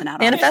they're missing out on.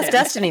 Manifest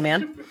destiny,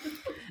 man.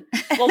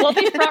 Well, we'll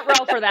be front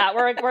row for that.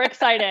 We're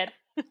excited.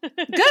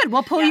 Good.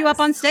 We'll pull you up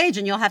on stage,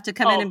 and you'll have to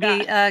come in and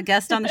be a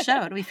guest on the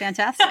show. It'll be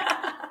fantastic.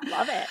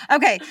 Love it.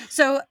 Okay,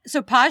 so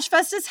Posh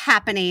Fest is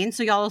happening.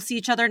 So y'all will see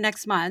each other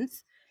next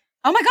month.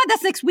 Oh my God,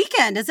 that's next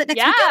weekend. Is it next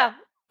weekend? Yeah.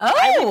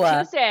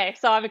 Oh, Tuesday.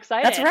 So I'm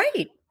excited. That's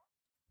right.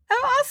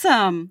 Oh,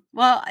 awesome.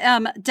 Well,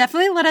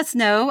 definitely let us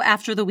know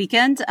after the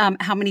weekend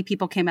how many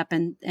people came up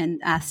and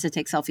asked to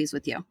take selfies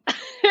with you.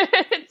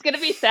 It's going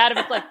to be sad if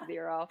it's like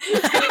 0.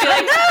 It's gonna be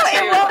like, no,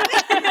 it won't.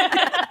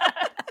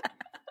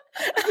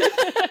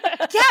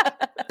 Yeah,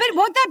 but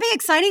won't that be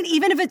exciting?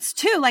 Even if it's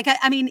 2, like,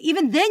 I mean,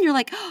 even then you're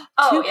like,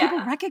 two people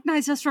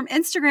recognize us from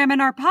Instagram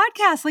and our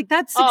podcast. Like,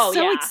 that's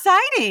so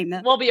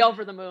exciting. We'll be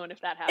over the moon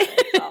if that happens.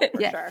 So,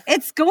 for sure.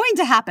 It's going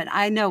to happen.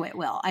 I know it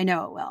will.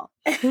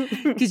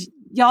 Because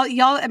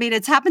y'all, I mean,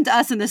 it's happened to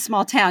us in this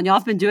small town. Y'all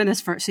have been doing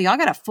this so y'all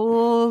got a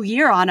full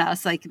year on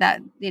us. Like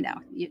that, Yeah.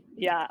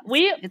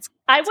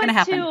 I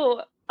went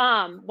to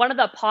one of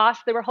the Posh,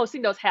 they were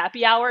hosting those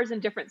happy hours in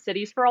different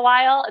cities for a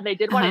while, and they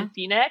did one in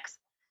Phoenix,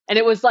 and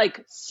it was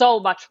like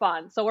so much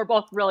fun. So we're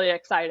both really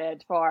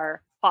excited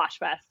for Posh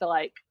Fest to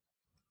like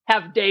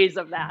have days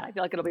of that. I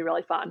feel like it'll be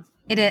really fun.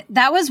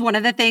 That was one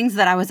of the things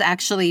that I was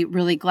actually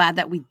really glad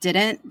that we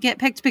didn't get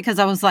picked, because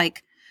I was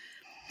like,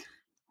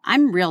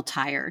 I'm real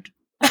tired.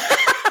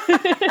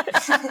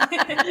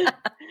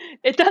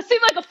 It does seem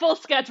like a full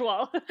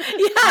schedule.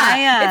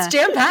 Yeah, it's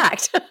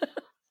jam-packed.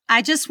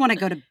 I just want to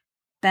go to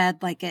bed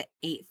like at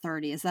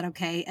 8:30. Is that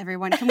okay,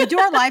 everyone? Can we do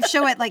our live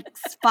show at like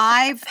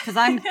 5? Because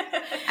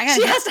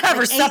she has to have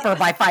her supper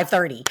by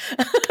 5:30.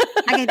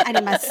 I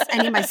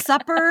need my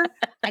supper.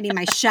 I need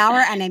my shower.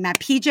 I need my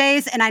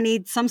PJs, and I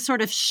need some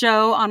sort of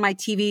show on my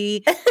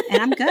TV.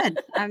 And I'm good.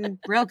 I'm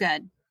real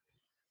good.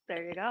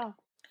 There you go.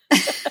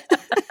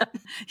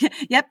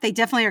 Yep, they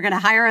definitely are going to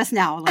hire us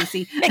now,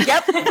 Lacey.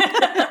 Yep.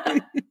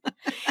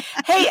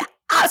 Hey,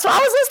 so I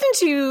was listening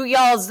to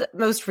y'all's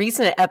most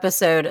recent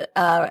episode,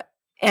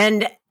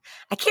 and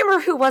I can't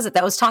remember who was it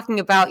that was talking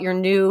about your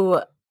new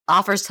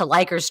offers to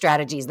likers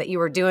strategies that you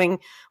were doing.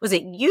 Was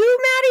it you,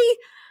 Maddy?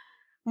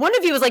 One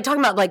of you was like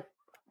talking about like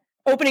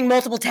opening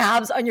multiple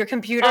tabs on your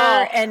computer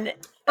and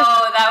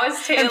that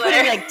was Taylor. And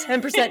putting like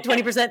 10%,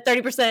 20%,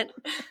 30%.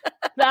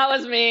 That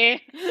was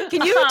me.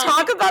 Can you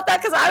talk about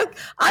that? Because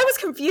I was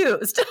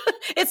confused.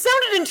 It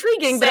sounded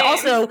intriguing, but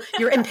also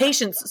your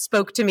impatience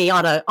spoke to me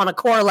on a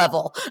core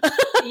level.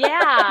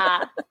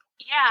 Yeah.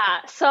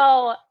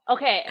 So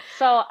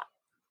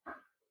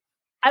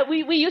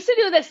we used to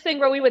do this thing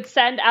where we would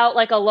send out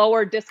like a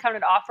lower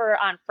discounted offer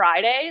on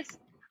Fridays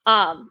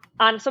on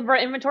some of our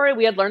inventory.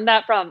 We had learned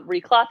that from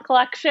Recloth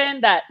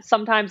Collection, that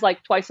sometimes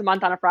like twice a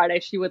month on a Friday,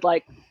 she would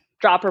like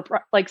drop her,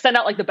 like send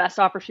out like the best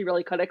offer she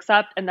really could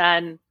accept, and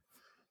then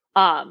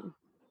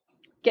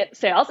get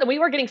sales. And we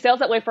were getting sales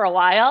that way for a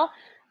while.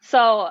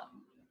 So,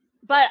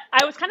 but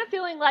I was kind of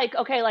feeling like,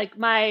 okay, like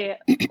my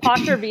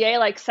Posher VA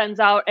like sends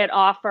out an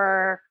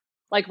offer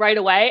like right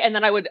away, and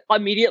then I would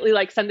immediately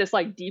like send this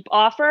like deep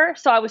offer.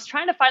 So I was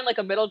trying to find like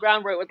a middle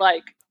ground where it would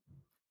like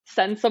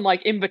send some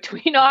like in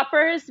between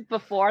offers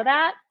before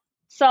that.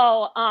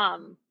 So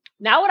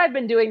now what I've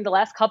been doing the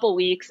last couple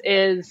weeks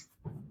is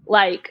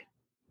like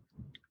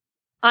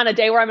on a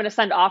day where I'm going to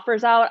send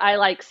offers out, I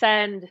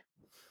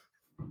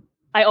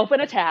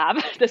open a tab.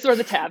 This is where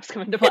the tabs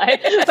come into play.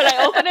 But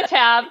I open a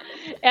tab,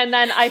 and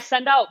then I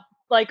send out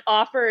like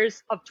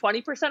offers of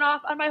 20%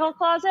 off on my whole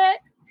closet.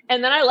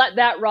 And then I let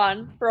that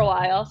run for a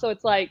while. So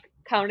it's like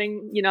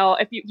counting,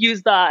 if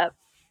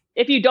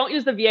you don't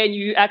use the VA and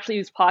you actually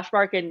use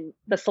Poshmark and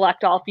the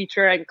select all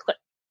feature and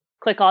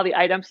click all the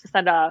items to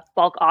send a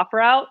bulk offer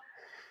out,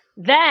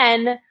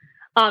 then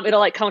it'll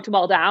like count them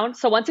all down.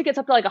 So once it gets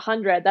up to like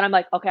 100, then I'm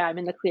like, okay, I'm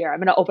in the clear. I'm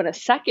going to open a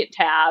second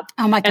tab.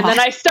 Oh my God. And then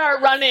I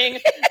start running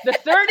the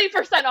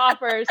 30%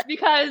 offers,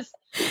 because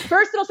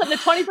first it'll send the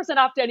 20%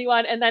 off to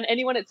anyone. And then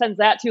anyone it sends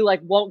that to like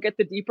won't get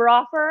the deeper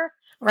offer.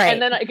 Right.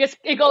 And then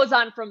it goes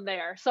on from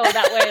there. So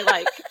that way,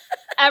 like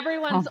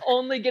everyone's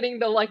only getting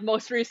the like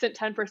most recent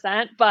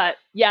 10%. But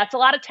yeah, it's a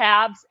lot of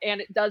tabs,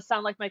 and it does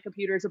sound like my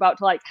computer's about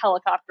to like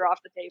helicopter off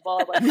the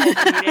table. Like,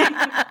 meeting.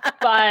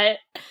 But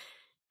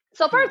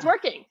so far it's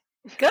working.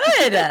 Good.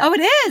 Oh,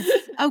 it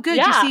is. Oh, good.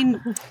 Yeah.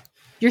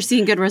 You're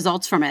seeing good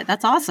results from it.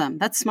 That's awesome.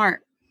 That's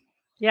smart.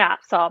 Yeah.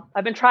 So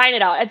I've been trying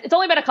it out. It's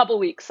only been a couple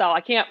weeks, so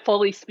I can't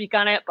fully speak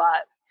on it,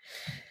 but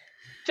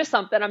just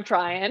something I'm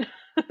trying.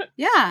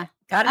 Yeah.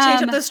 Got to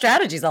change up those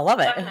strategies. I love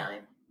it. Definitely.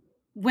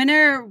 When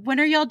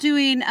are y'all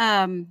doing,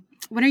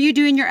 when are you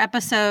doing your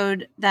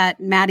episode that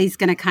Maddy's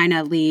going to kind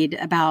of lead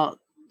about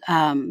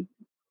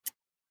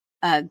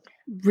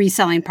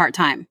reselling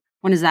part-time?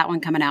 When is that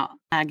one coming out?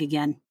 Ag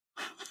again.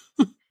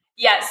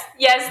 Yes,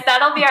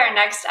 that'll be our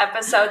next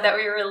episode that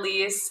we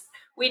release.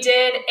 We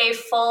did a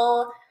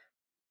full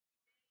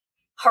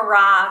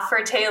hurrah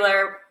for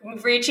Taylor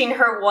reaching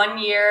her 1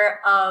 year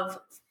of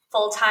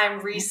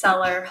full-time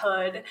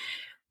resellerhood.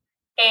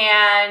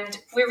 And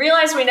we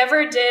realized we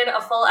never did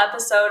a full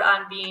episode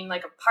on being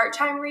like a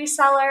part-time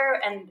reseller.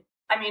 And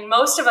I mean,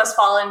 most of us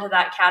fall into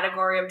that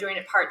category of doing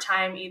it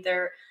part-time,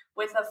 either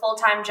with a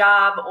full-time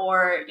job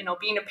or,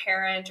 being a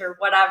parent or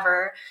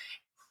whatever.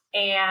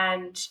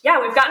 And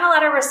yeah, we've gotten a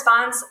lot of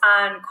response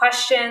on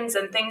questions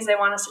and things they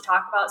want us to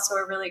talk about. So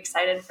we're really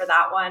excited for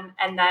that one.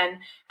 And then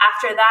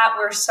after that,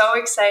 we're so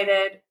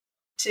excited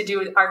to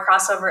do our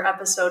crossover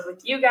episode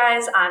with you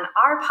guys on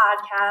our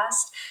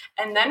podcast.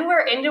 And then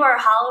we're into our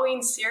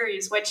Halloween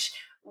series, which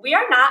we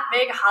are not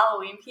big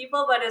Halloween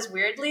people, but is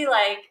weirdly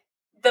like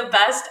the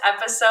best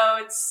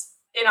episodes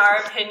in our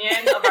opinion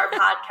of our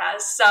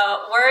podcast.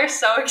 So we're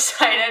so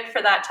excited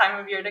for that time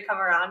of year to come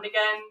around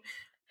again.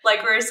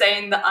 Like we were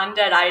saying, the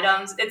undead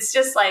items, it's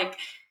just like,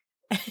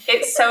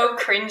 it's so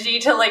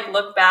cringy to like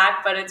look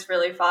back, but it's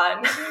really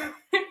fun.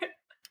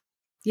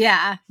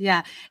 Yeah.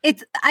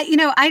 It's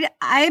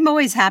I'm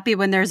always happy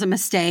when there's a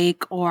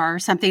mistake or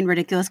something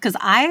ridiculous, because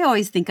I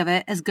always think of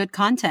it as good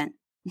content.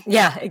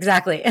 Yeah,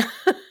 exactly.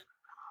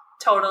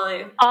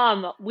 Totally.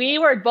 We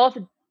were both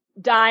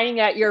dying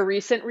at your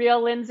recent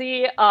reel,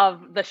 Lindsay,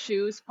 of the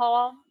shoes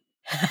poem.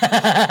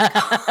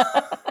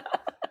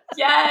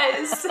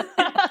 Yes.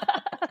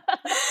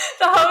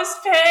 The host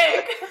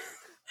pick.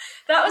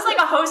 That was like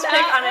a host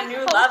pick on a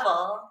new level.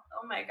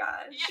 Oh my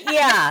gosh.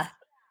 Yeah.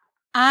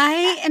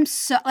 I am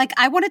so like,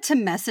 I wanted to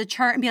message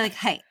her and be like,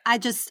 hey, I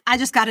just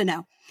got to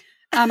know.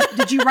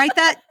 Did you write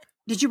that?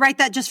 Did you write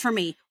that just for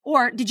me?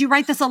 Or did you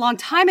write this a long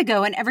time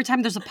ago? And every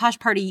time there's a Posh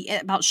party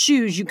about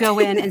shoes, you go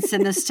in and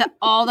send this to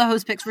all the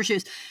host picks for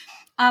shoes.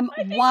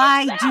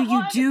 Why do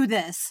you do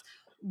this?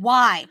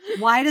 Why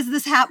does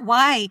this happen?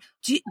 Why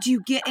do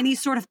you get any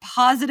sort of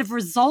positive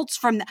results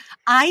from that?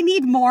 I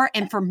need more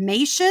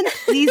information.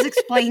 Please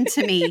explain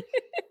to me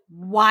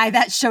why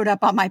that showed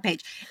up on my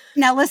page.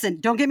 Now, listen,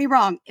 don't get me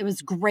wrong. It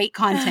was great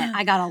content.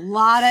 I got a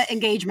lot of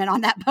engagement on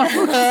that post.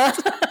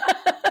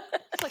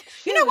 Like,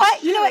 you know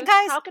what,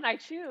 guys? How can I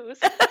choose?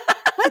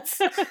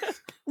 Let's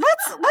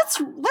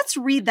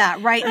read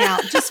that right now.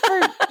 Just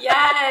for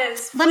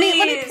yes. Let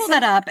me pull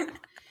that up.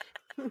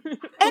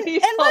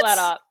 Please pull that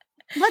up.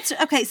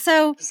 Okay,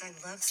 so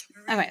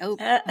okay,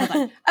 hold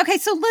on. Okay,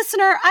 so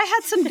listener, I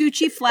had some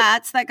Gucci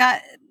flats that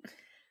got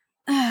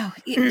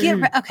okay.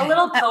 A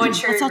little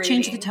poetry. Let's all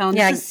change the tone.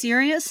 Yeah. This is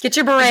serious. Get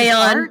your beret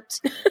on.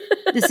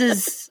 This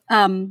is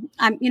I'm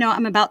at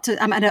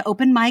an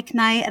open mic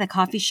night at a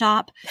coffee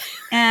shop,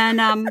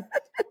 and I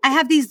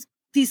have these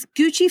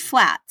Gucci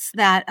flats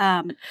that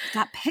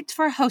got picked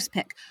for a host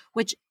pick,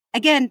 which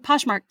again,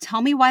 Poshmark,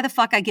 tell me why the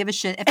fuck I give a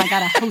shit if I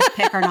got a host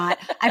pick or not.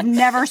 I've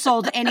never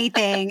sold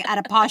anything at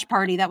a Posh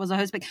party that was a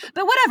host pick.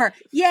 But whatever.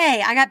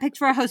 Yay, I got picked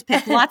for a host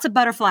pick. Lots of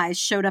butterflies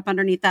showed up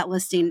underneath that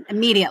listing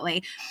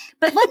immediately.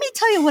 But let me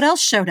tell you what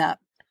else showed up.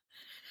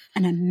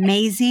 An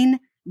amazing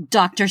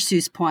Dr.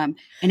 Seuss poem.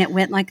 And it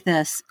went like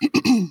this.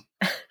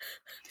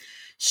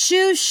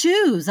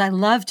 Shoes, I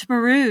love to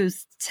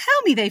peruse.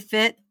 Tell me they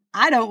fit.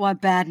 I don't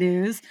want bad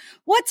news.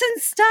 What's in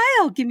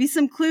style? Give me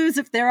some clues.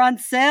 If they're on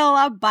sale,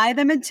 I'll buy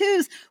them in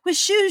twos. With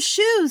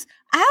shoes,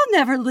 I'll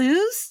never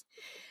lose.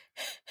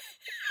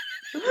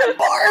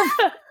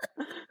 Barf.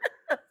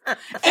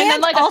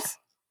 And then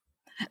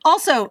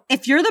also,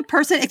 if you're the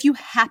person, if you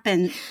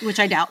happen, which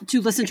I doubt,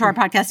 to listen to our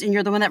podcast and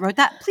you're the one that wrote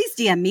that, please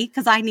DM me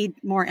because I need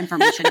more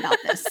information about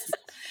this.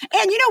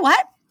 And you know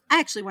what? I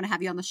actually want to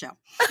have you on the show.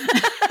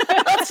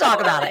 Let's talk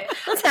about it.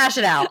 Let's hash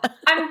it out.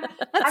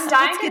 I'm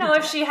dying to know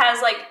if she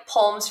has like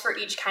poems for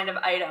each kind of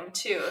item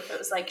too. If it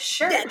was like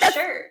shirt.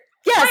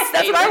 Yes,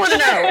 that's what I want to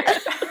know.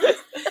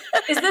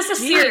 Is this a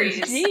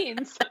series?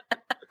 Jeans.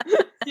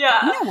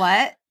 Yeah. You know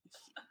what?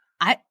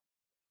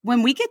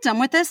 When we get done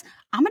with this,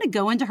 I'm going to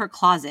go into her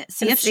closet,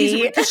 see if she's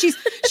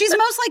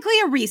most likely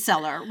a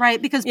reseller,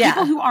 right? Because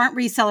people who aren't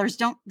resellers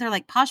they're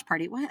like Posh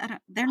Party. What?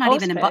 They're not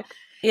even involved.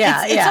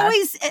 Yeah, it's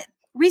always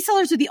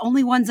resellers are the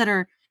only ones that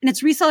are, and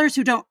it's resellers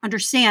who don't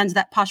understand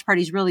that Posh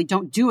Parties really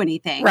don't do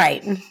anything,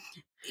 right?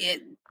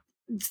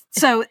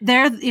 So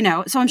they're,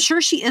 so I'm sure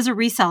she is a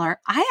reseller.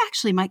 I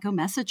actually might go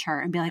message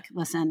her and be like,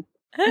 listen,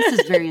 this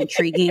is very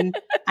intriguing.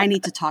 I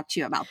need to talk to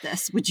you about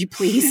this. Would you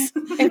please?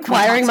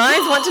 Inquiring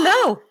minds want to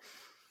know.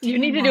 You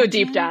need to do a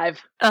deep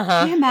dive.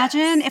 Can you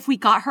imagine if we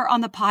got her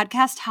on the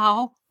podcast,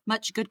 how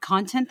much good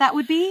content that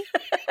would be?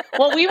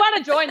 Well, we want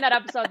to join that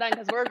episode then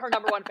because we're her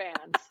number one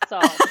fans. So.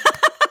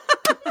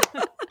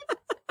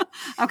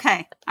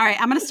 Okay. All right.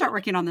 I'm going to start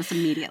working on this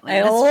immediately.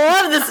 I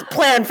love this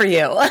plan for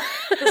you.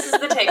 This is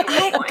the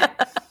takeaway point.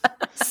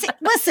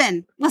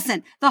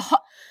 Listen.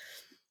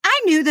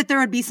 I knew that there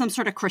would be some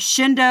sort of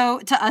crescendo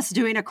to us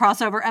doing a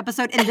crossover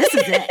episode, and this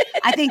is it.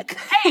 I think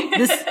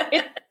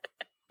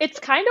it's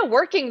kind of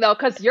working though,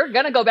 because you're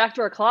gonna go back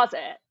to her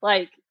closet.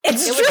 Like it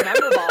was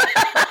memorable.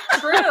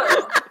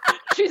 True.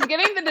 She's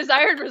getting the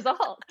desired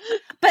result.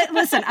 But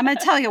listen, I'm gonna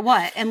tell you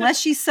what. Unless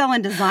she's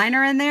selling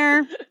designer in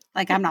there,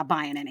 like I'm not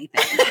buying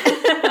anything.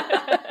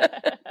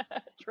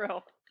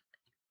 True.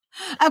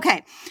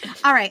 Okay.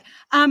 All right.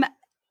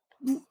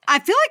 I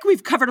feel like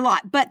we've covered a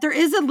lot, but there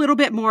is a little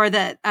bit more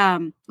that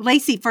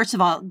Lacey. First of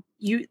all,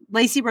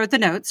 Lacey wrote the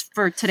notes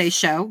for today's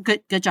show.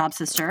 Good job,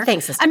 sister.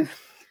 Thanks, sister.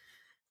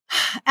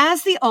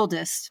 As the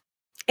oldest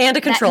and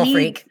a control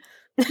freak.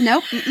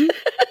 Nope.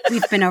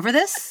 We've been over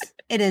this.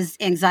 It is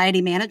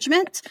anxiety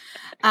management.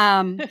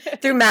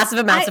 Through massive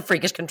amounts of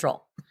freakish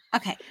control.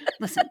 Okay,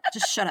 listen,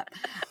 just shut up.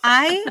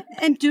 I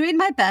am doing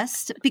my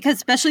best because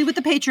especially with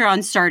the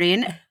Patreon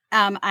starting,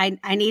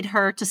 I need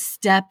her to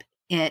step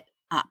it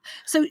up.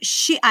 So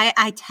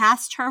I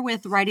tasked her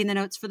with writing the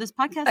notes for this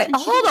podcast.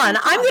 Hold on.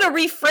 I'm going to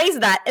rephrase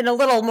that in a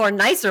little more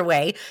nicer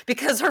way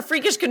because her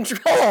freakish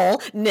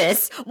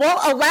controlness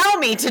won't allow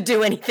me to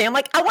do anything. I'm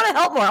like, I want to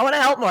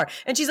help more.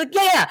 And she's like,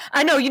 yeah,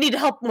 I know you need to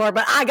help more,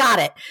 but I got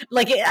it.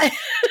 Like,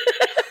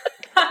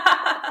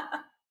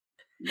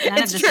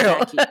 it's true.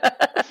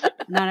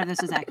 None of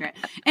this is accurate.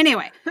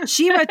 Anyway,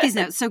 she wrote these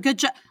notes. So good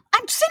job.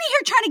 I'm sitting here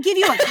trying to give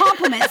you a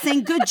compliment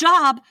saying good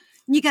job.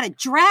 And you got to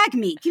drag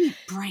me. Give me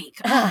a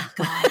break. Oh,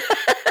 God.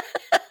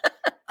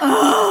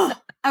 Oh,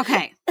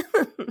 okay.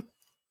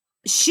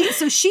 She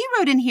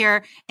wrote in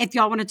here, if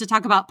y'all wanted to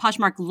talk about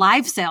Poshmark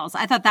live sales,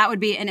 I thought that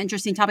would be an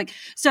interesting topic.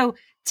 So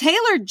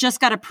Taylor just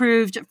got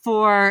approved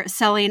for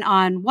selling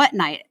on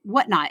Whatnot.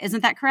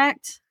 Isn't that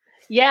correct?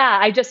 Yeah,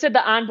 I just did the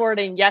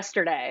onboarding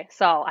yesterday.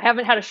 So I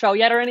haven't had a show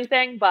yet or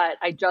anything, but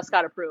I just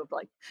got approved.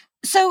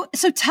 So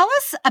tell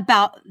us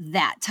about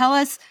that. Tell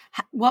us,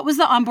 what was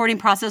the onboarding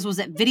process? Was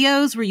it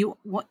videos? Were you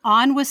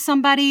on with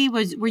somebody?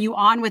 Were you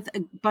on with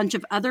a bunch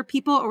of other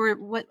people, or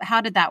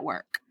how did that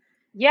work?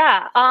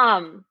 Yeah.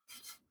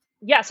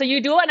 So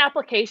you do an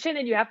application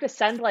and you have to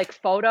send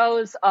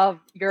photos of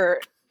your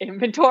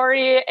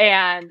inventory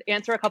and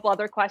answer a couple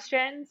other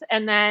questions.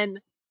 And then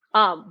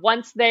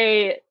once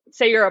they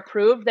say you're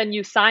approved, then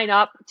you sign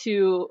up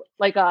to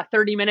a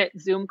 30-minute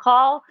Zoom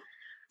call.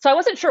 So I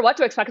wasn't sure what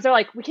to expect because they're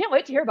like, we can't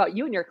wait to hear about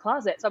you in your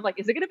closet. So I'm like,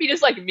 is it going to be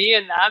just me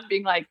and them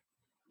being like,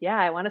 yeah,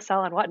 I want to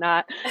sell on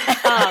Whatnot.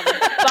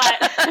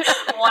 But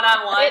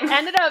one-on-one. It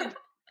ended up,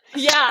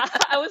 yeah,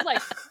 I was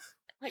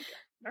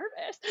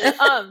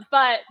nervous.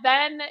 But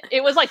then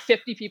it was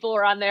 50 people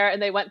were on there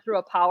and they went through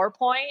a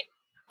PowerPoint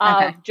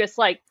of just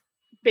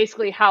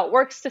basically how it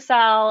works to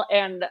sell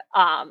and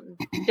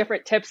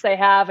different tips they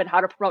have and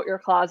how to promote your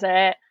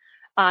closet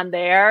on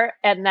there.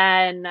 And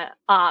then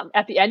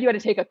at the end you had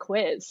to take a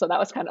quiz, so that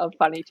was kind of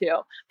funny too,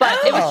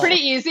 but it was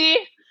pretty easy.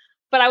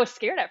 But I was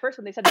scared at first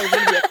when they said there was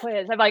going to be a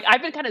quiz. I'm like,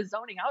 I've been kind of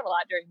zoning out a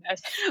lot during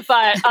this,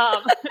 but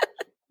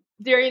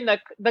during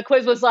the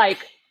quiz was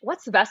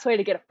what's the best way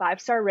to get a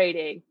 5-star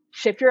rating,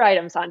 ship your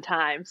items on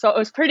time? So it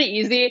was pretty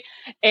easy,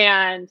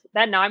 and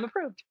then now I'm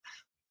approved.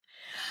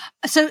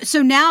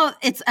 So now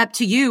it's up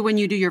to you when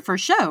you do your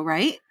first show,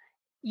 right?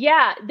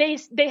 Yeah, they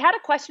had a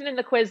question in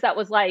the quiz that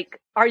was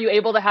are you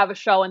able to have a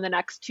show in the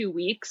next 2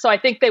 weeks? So I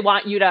think they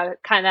want you to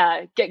kind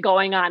of get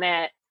going on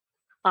it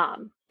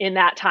in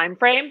that time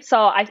frame. So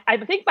I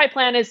think my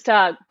plan is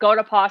to go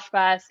to Posh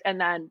Fest and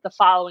then the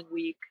following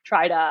week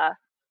try to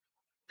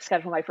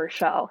schedule my first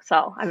show.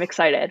 So I'm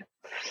excited.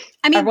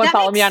 I mean, everyone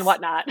follow me on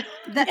Whatnot.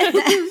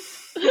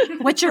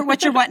 What's your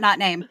Whatnot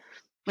name?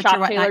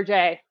 Shop Taylor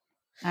J.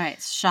 All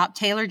right, Shop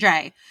Taylor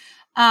J.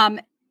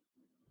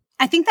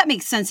 I think that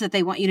makes sense that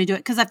they want you to do it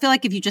because I feel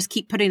like if you just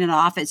keep putting it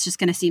off, it's just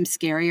going to seem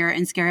scarier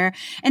and scarier.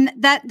 And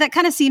that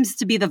kind of seems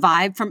to be the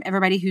vibe from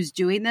everybody who's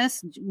doing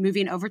this,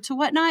 moving over to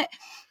Whatnot,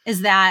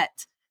 is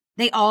that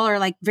they all are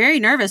very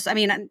very I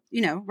mean,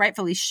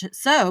 rightfully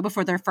so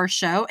before their first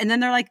show. And then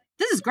they're like,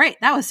 this is great.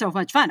 That was so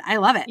much fun. I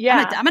love it.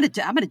 Yeah. I'm going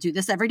to do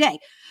this every day.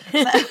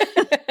 So.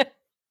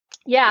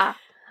 Yeah.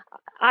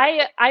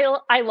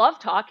 I love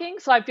talking,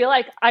 so I feel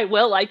like I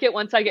will like it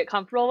once I get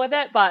comfortable with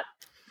it. But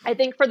I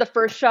think for the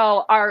first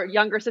show, our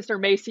younger sister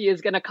Macy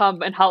is going to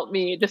come and help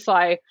me, just so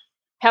I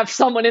have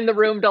someone in the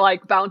room to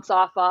like bounce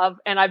off of.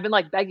 And I've been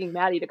like begging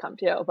Maddy to come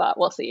too, but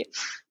we'll see.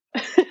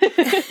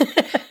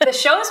 The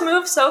shows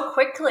move so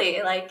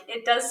quickly. Like,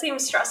 it does seem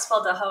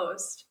stressful to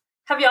host.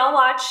 Have y'all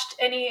watched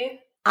any?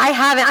 I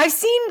haven't. I've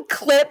seen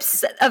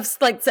clips of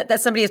like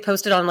that somebody has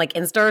posted on like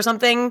Insta or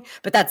something,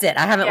 but that's it.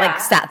 I haven't like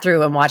sat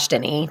through and watched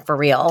any for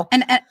real.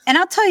 And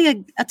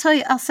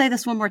I'll say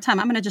this one more time.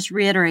 I'm going to just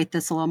reiterate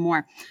this a little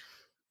more.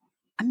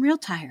 I'm real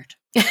tired.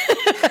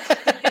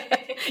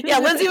 Yeah,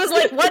 Lindsay was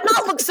like, "What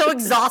not look so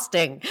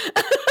exhausting?"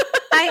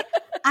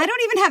 I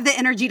don't even have the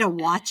energy to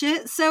watch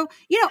it. So,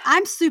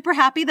 I'm super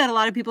happy that a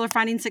lot of people are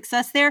finding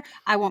success there.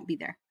 I won't be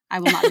there. I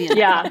will not be in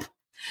that group.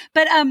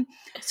 But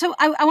so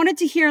I wanted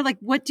to hear like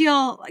what do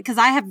y'all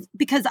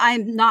because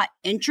I'm not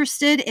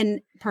interested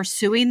in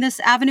pursuing this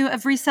avenue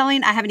of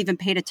reselling. I haven't even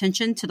paid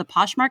attention to the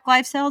Poshmark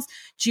live sales.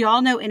 Do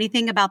y'all know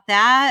anything about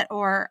that,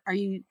 or are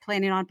you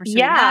planning on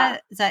pursuing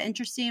that? Is that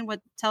interesting?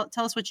 Tell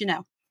us what you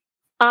know.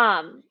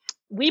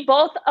 We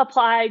both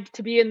applied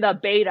to be in the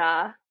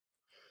beta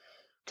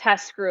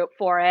test group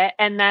for it,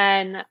 and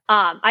then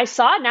I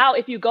saw now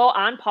if you go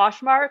on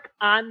Poshmark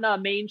on the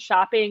main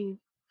shopping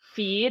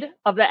feed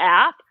of the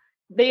app.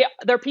 There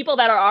are people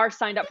that are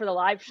signed up for the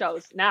live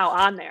shows now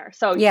on there.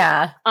 So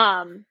I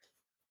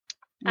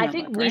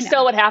think we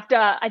still would have to,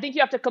 I think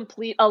you have to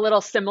complete a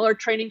little similar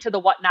training to the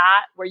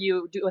Whatnot where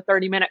you do a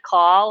 30-minute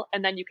call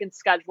and then you can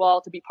schedule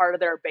to be part of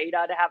their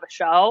beta to have a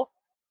show.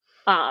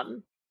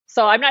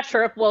 So I'm not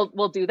sure if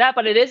we'll do that,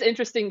 but it is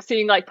interesting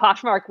seeing like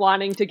Poshmark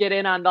wanting to get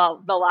in on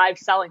the live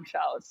selling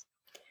shows.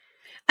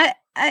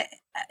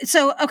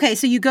 So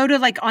you go to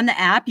like on the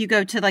app, you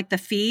go to like the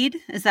feed.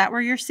 Is that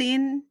where you're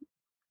seeing?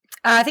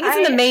 I think it's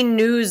in the main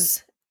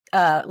news.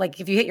 Like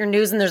if you hit your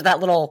news and there's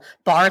that little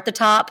bar at the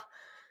top.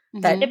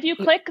 That if you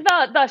click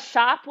the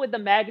shop with the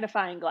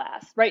magnifying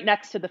glass right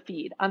next to the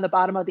feed on the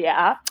bottom of the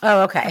app.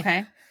 Oh, okay.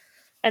 Okay.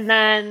 And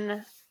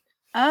then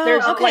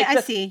there's I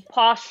see.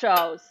 Posh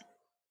shows.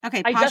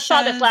 Okay. I just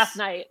saw this last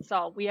night,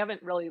 so we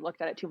haven't really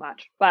looked at it too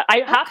much. But I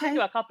hopped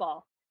into a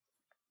couple.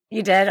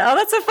 You did? Oh,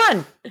 that's so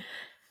fun.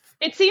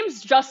 It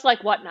seems just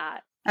like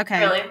Whatnot.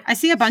 Okay. Really? I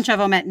see a bunch of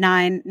them at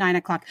 9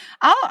 o'clock.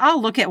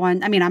 I'll look at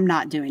one. I mean, I'm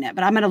not doing it,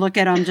 but I'm going to look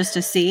at them just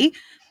to see,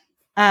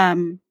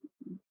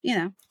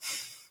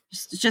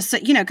 just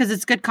because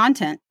it's good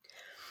content.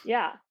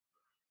 Yeah.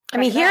 I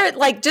mean, here,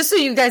 like, just so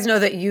you guys know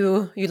that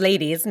you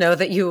ladies know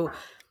that you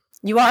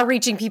are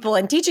reaching people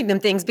and teaching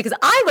them things, because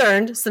I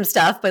learned some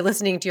stuff by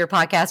listening to your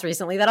podcast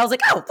recently that I was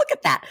like, oh, look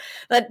at that.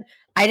 But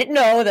I didn't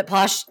know that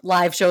Posh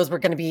live shows were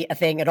going to be a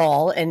thing at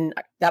all. And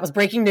that was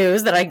breaking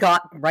news that I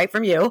got right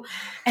from you.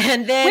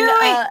 And then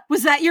wait.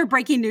 Was that your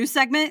breaking news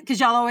segment? Because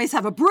y'all always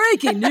have a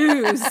breaking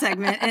news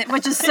segment,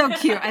 which is so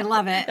cute. I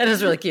love it. It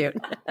is really cute.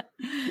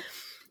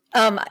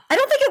 I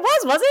don't think it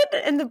was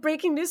it? In the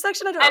breaking news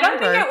section? I don't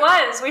remember. Think it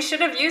was. We should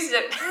have used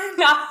it,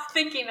 not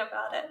thinking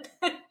about it.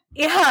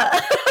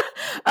 Yeah.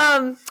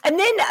 And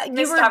then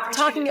you were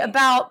talking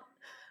about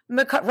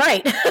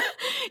right.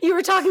 You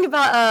were talking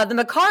about the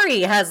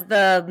Macari has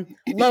the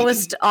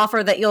lowest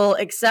offer that you'll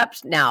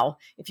accept now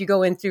if you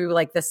go in through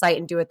like the site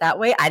and do it that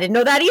way. I didn't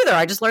know that either.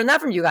 I just learned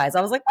that from you guys.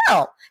 I was like,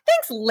 well,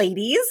 thanks,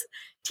 ladies,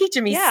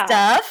 teaching me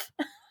stuff.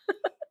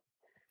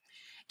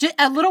 Just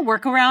a little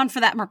workaround for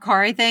that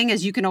Macari thing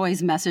is you can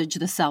always message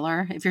the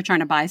seller if you're trying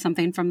to buy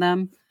something from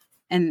them.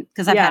 And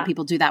because I've had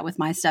people do that with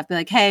my stuff, be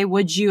like, hey,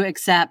 would you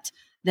accept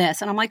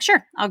this? And I'm like,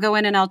 sure, I'll go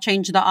in and I'll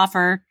change the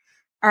offer,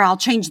 or I'll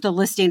change the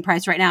listing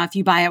price right now. If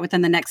you buy it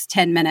within the next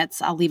 10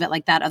 minutes, I'll leave it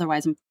like that.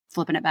 Otherwise, I'm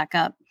flipping it back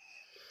up.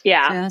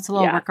 Yeah. So that's a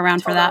little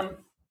workaround for that.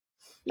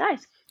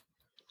 Nice.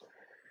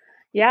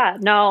 Yeah.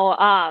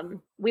 No,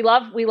 we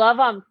love,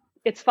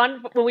 it's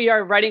fun when we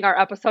are writing our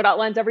episode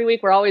outlines every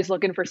week. We're always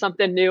looking for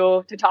something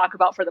new to talk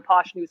about for the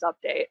Posh News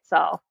Update.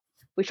 So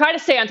we try to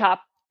stay on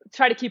top,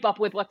 try to keep up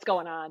with what's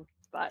going on.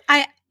 But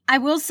I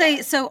will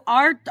say, so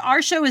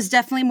our show is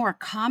definitely more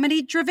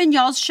comedy driven.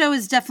 Y'all's show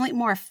is definitely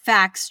more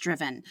facts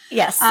driven.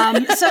 Yes.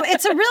 So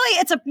it's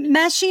a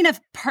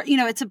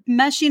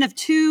meshing of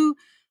two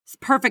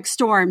perfect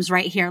storms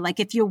right here. Like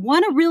if you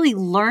want to really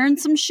learn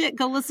some shit,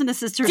 go listen to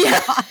Sisters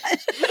Posh.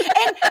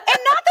 And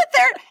not that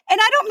and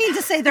I don't mean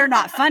to say they're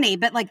not funny,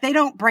 but like they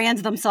don't brand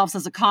themselves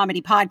as a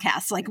comedy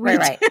podcast like we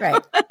do.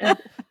 Right.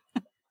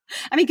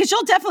 I mean, because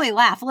you'll definitely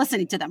laugh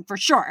listening to them for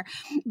sure.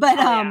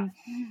 But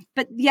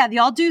but yeah, they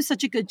all do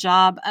such a good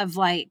job of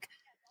like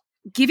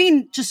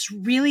giving just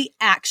really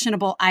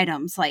actionable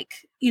items, like,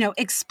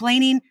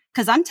 explaining,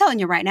 because I'm telling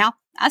you right now,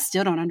 I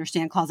still don't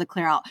understand Closet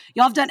Clear Out.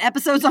 Y'all have done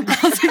episodes on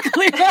Closet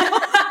Clear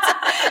Out.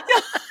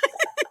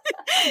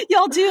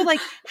 Y'all do like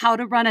how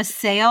to run a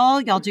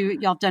sale. Y'all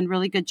have done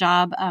really good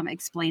job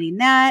explaining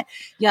that.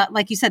 Yeah,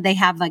 like you said, they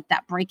have like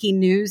that breaking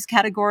news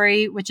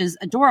category, which is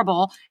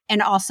adorable and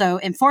also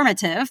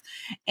informative.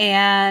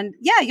 And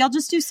yeah, y'all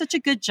just do such a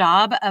good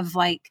job of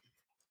like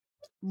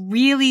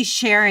really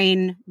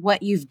sharing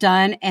what you've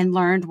done and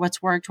learned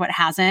what's worked, what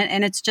hasn't.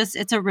 And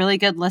it's a really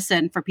good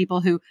listen for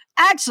people who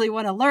actually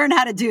want to learn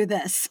how to do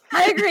this.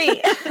 I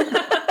agree.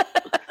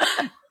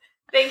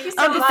 Thank you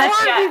so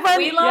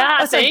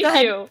much.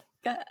 Thank you.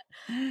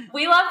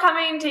 We love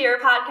coming to your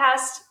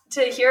podcast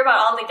to hear about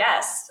all the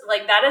guests.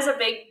 Like, that is a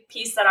big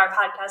piece that our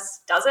podcast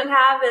doesn't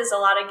have, is a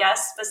lot of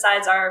guests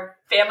besides our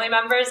family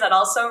members that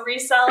also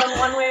resell in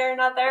one way or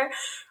another.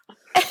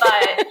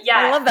 But yeah,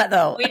 I love that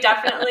though. We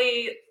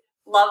definitely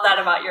love that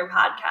about your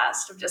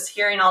podcast, of just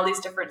hearing all these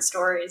different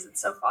stories.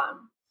 It's so fun.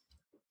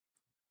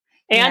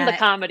 And the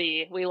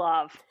comedy we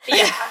love.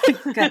 Yeah.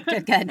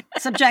 Good.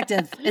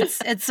 Subjective.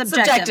 It's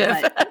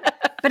subjective.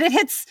 But it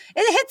hits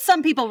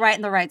some people right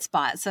in the right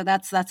spot. So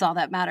that's all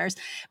that matters.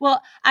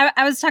 Well,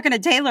 I was talking to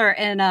Taylor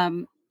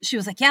and she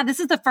was like, yeah, this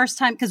is the first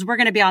time, because we're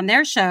going to be on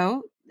their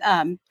show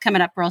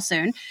coming up real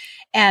soon.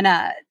 And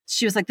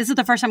she was like, this is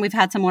the first time we've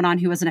had someone on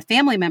who wasn't a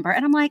family member.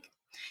 And I'm like,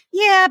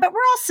 yeah, but we're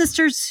all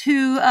sisters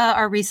who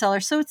are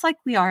resellers. So it's like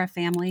we are a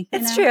family.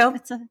 It's true.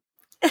 It's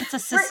a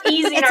sister. We're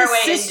easing our way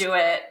into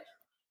it.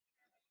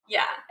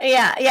 Yeah.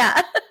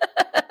 Yeah.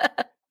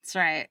 That's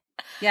right.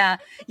 Yeah.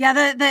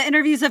 The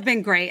interviews have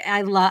been great.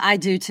 I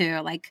do too.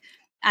 Like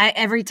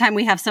every time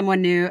we have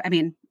someone new,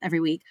 every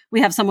week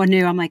we have someone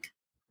new, I'm like,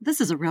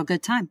 this is a real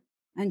good time.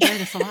 I enjoy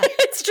this a lot.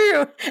 It's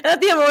true. And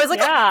at the end, I'm always like,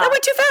 oh, that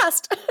went too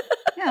fast.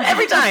 Yeah.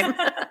 Every time.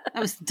 That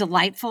was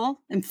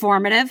delightful,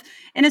 informative.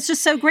 And it's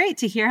just so great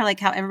to hear like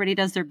how everybody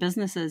does their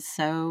businesses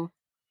so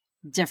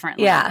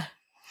differently. Yeah.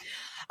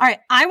 All right.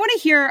 I want to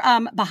hear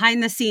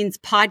behind the scenes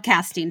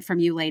podcasting from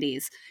you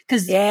ladies.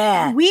 Because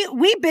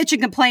we bitch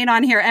and complain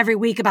on here every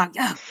week about,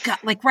 oh God,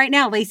 like right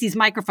now, Lacey's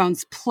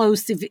microphone's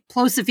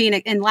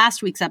plosivine in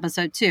last week's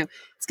episode too.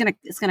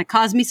 It's gonna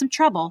cause me some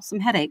trouble, some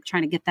headache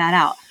trying to get that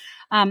out.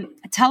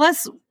 Tell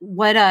us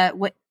why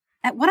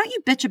don't you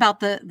bitch about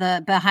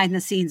the behind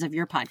the scenes of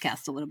your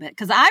podcast a little bit?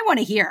 Because I want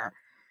to hear.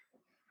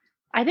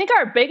 I think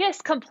our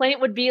biggest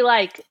complaint would be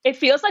like, it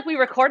feels like we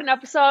record an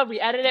episode, we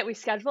edit it, we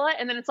schedule it,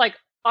 and then it's like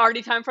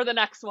already time for the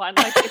next one.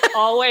 Like it's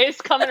always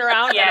coming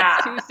around. Yeah.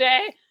 And it's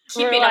Tuesday.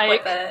 Keeping up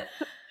with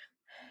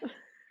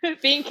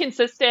it. Being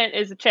consistent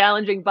is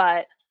challenging,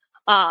 but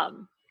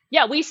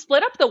we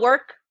split up the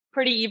work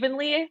pretty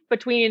evenly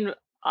between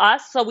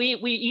us. So we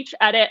each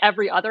edit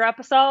every other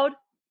episode.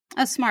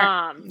 That's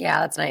smart.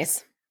 Yeah, that's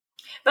nice.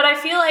 But I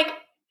feel like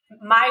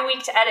my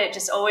week to edit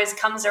just always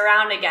comes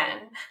around again.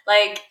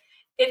 Like,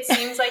 it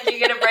seems like you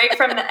get a break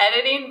from the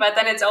editing, but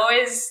then it's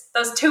always,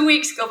 those 2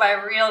 weeks go by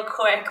real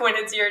quick when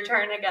it's your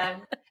turn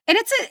again. And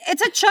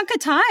it's a chunk of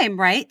time,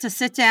 right? To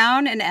sit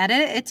down and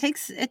edit. It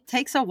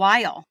takes a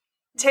while.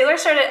 Taylor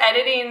started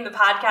editing the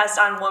podcast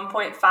on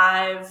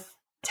 1.5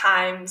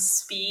 times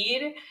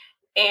speed,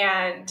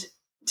 and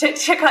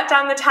to cut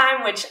down the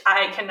time, which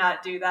I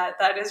cannot do that.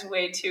 That is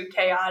way too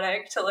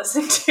chaotic to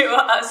listen to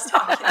us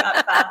talking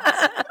that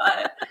fast.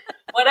 But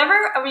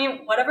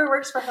whatever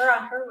works for her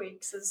on her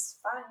weeks is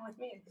fine with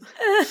me.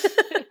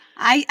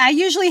 I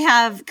usually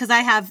have, because I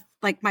have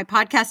like my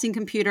podcasting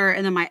computer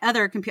and then my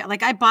other computer.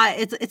 Like I bought,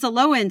 it's a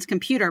low end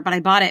computer, but I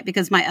bought it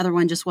because my other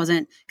one just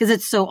wasn't, because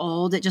it's so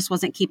old, it just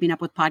wasn't keeping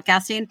up with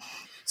podcasting.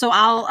 So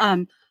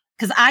I'll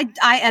because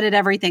I edit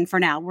everything for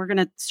now. We're going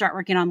to start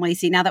working on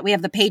Lacey now that we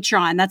have the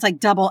Patreon. That's like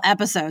double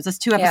episodes. That's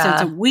 2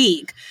 episodes a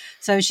week.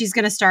 So she's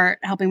going to start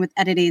helping with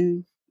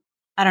editing.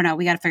 I don't know.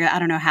 We got to figure I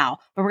don't know how,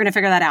 but we're going to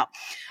figure that out.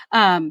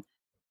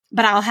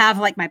 But I'll have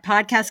like my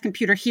podcast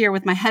computer here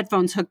with my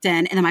headphones hooked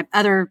in and then my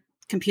other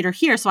computer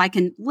here so I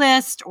can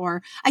list,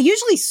 or I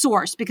usually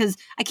source because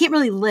I can't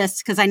really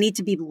list because I need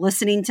to be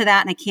listening to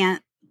that and I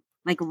can't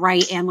like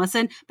write and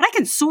listen, but I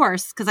can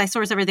source because I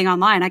source everything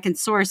online. I can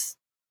source,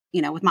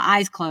 with my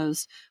eyes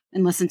closed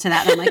and listen to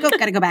that. And I'm like,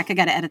 got to go back. I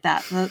got to edit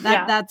that. So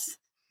that's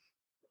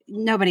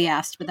nobody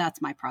asked, but that's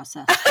my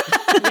process.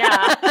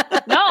 Yeah.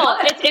 No,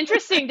 it's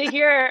interesting to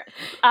hear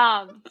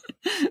how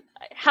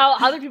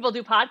other people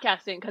do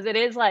podcasting, because it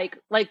is like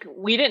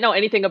we didn't know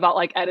anything about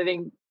like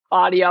editing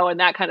audio and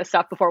that kind of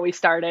stuff before we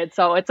started.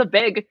 So it's a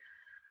big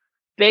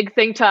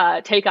thing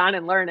to take on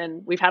and learn,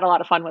 and we've had a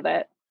lot of fun with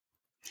it.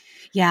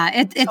 Yeah,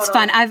 it's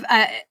Totally.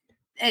 fun.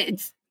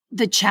 It's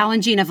the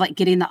challenging of like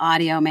getting the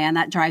audio, man,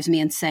 that drives me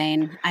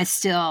insane. I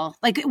still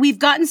like, we've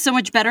gotten so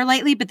much better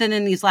lately, but then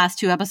in these last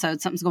 2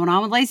 episodes, something's going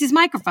on with Lacey's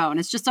microphone.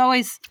 It's just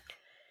always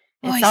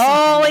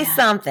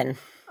something.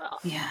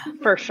 Yeah,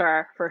 For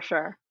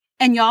sure.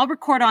 And y'all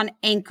record on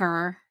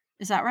Anchor.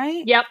 Is that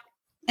right? Yep.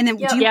 And then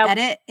do you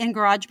edit in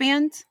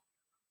GarageBand?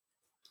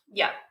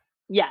 Yeah.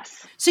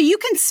 Yes. So you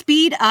can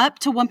speed up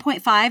to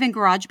 1.5 in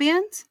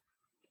GarageBand?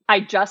 I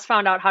just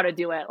found out how to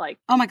do it. Like,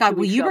 oh my God,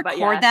 will you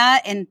record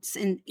that and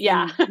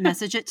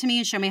message it to me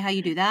and show me how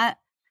you do that?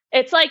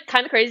 It's like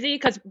kind of crazy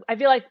because I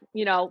feel like,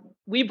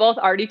 we both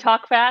already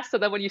talk fast. So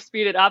then when you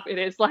speed it up, it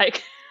is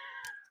like,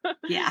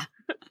 yeah,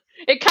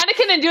 it kind of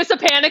can induce a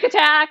panic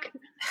attack.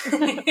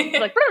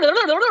 Like,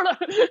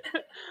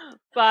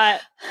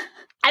 but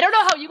I don't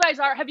know how you guys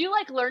are. Have you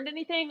like learned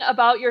anything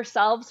about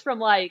yourselves from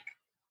like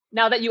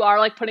now that you are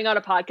like putting out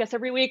a podcast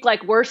every week,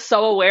 like we're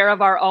so aware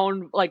of our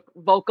own like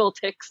vocal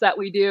tics that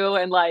we do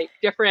and like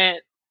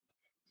different,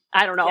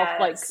 I don't know,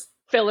 like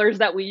fillers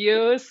that we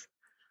use.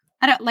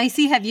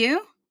 Lacey, have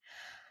you?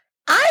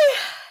 I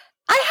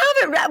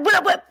haven't.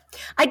 What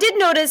I did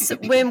notice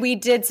when we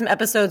did some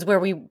episodes where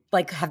we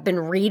like have been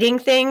reading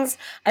things,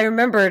 I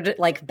remembered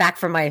like back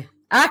from my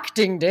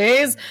acting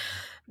days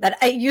that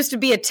it used to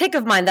be a tick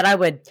of mine that I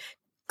would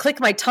click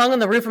my tongue on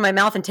the roof of my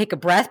mouth and take a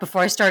breath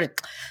before I started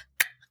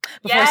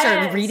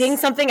reading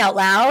something out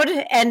loud.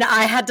 And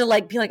I had to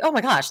like be like, oh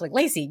my gosh, like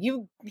Lacey,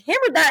 you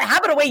hammered that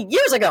habit away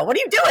years ago. What are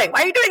you doing?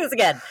 Why are you doing this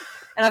again?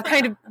 And I've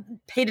kind of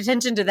paid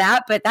attention to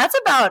that, but that's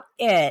about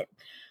it.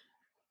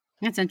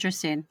 That's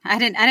interesting. I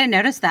didn't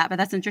notice that, but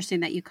that's interesting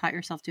that you caught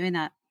yourself doing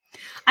that.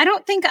 I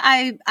don't think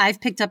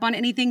I've picked up on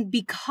anything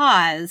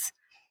because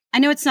I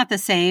know it's not the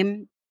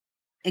same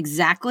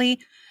exactly,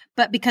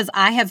 but because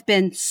I have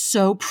been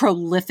so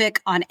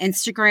prolific on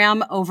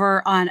Instagram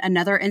over on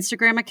another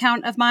Instagram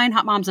account of mine,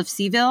 Hot Moms of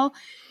Seville,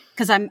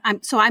 because I've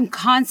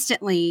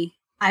constantly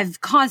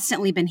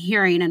been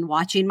hearing and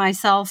watching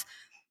myself.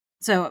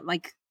 So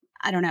like,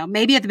 I don't know,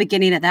 maybe at the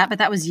beginning of that, but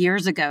that was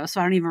years ago. So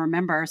I don't even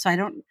remember. So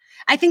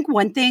I think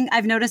one thing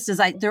I've noticed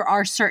is there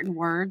are certain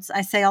words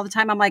I say all the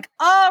time. I'm like,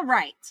 all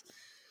right.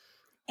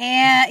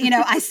 And,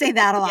 I say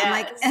that a lot. I'm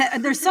like,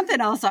 there's something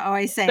else I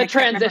always say. The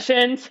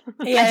transitions.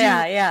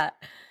 Yeah.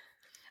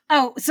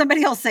 Oh,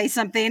 somebody will say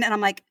something and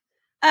I'm like,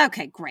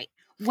 okay, great.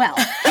 Well,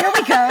 here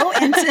we go.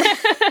 And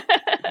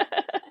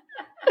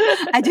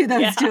I do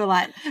those too a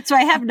lot. So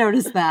I have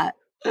noticed that.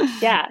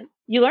 Yeah.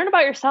 You learn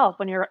about yourself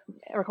when you're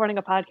recording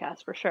a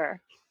podcast for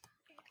sure.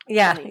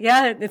 Yeah.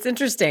 It's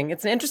interesting.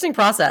 It's an interesting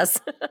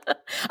process.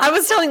 I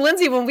was telling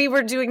Lindsay when we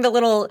were doing the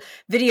little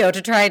video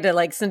to try to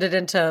like send it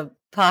into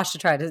Posh to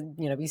try to,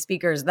 be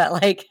speakers that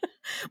like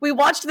we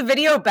watched the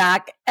video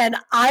back and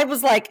I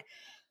was like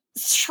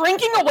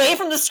shrinking away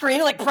from the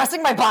screen, like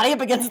pressing my body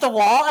up against the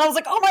wall. And I was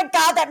like, oh my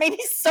God, that made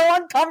me so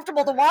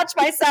uncomfortable to watch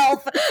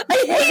myself.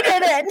 I hated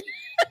it.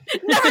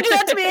 Never do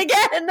that to me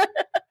again.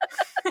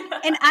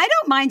 And I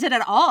don't mind it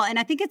at all. And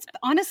I think it's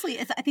honestly,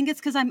 I think it's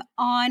because I'm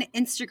on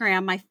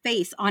Instagram, my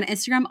face on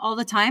Instagram all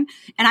the time.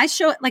 And I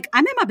show it like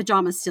I'm in my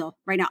pajamas still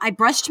right now. I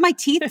brushed my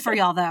teeth for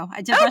y'all though.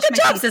 I did brush my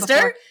teeth sister.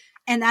 Before,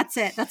 and that's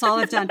it. That's all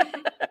I've done.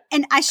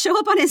 And I show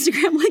up on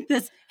Instagram like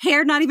this,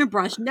 hair not even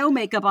brushed, no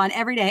makeup on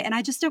every day. And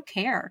I just don't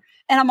care.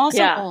 And I'm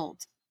also old.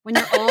 When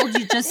you're old,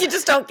 you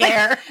just don't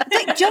care.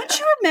 Like, don't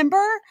you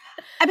remember?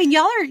 I mean,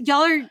 y'all are in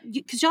your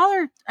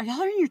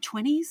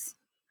 20s?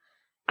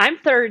 I'm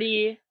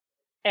 30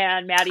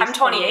 and Maddie's I'm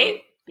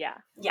 28. Yeah.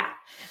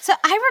 So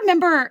I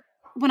remember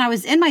when I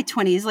was in my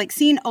 20s, like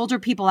seeing older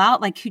people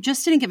out, like who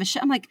just didn't give a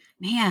shit. I'm like,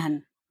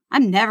 man,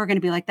 I'm never going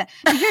to be like that.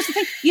 But here's the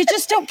thing. You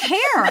just don't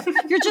care.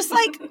 You're just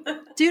like,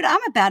 dude, I'm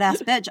a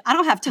badass bitch. I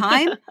don't have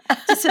time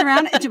to sit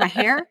around and do my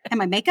hair and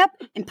my makeup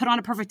and put on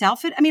a perfect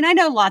outfit. I mean, I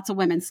know lots of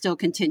women still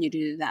continue to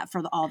do that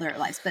for all their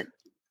lives, but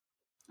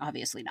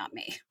obviously not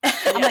me.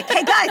 I'm like,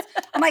 hey guys,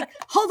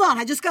 hold on.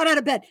 I just got out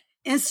of bed.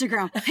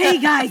 Instagram.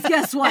 Hey guys,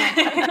 guess what?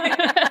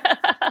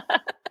 I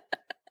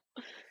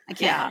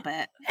can't help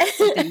it.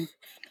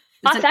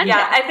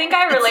 I think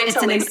I relate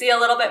to Lacey a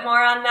little bit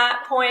more on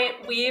that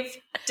point. We've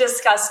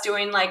discussed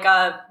doing like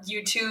a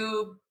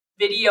YouTube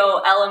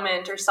video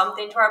element or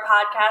something to our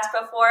podcast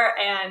before,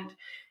 and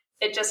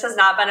it just has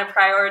not been a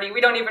priority. We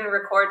don't even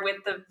record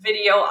with the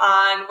video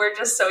on. We're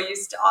just so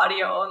used to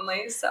audio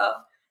only. So I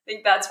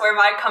think that's where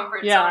my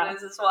comfort zone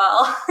is as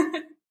well.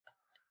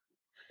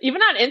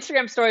 Even on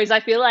Instagram stories, I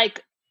feel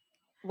like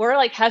we're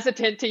like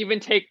hesitant to even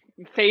take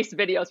face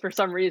videos for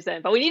some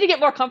reason, but we need to get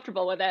more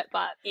comfortable with it.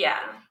 But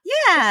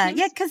yeah,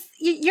 because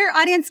your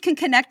audience can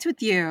connect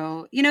with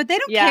you. They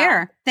don't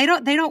care. They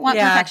don't want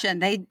perfection.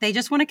 They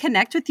just want to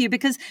connect with you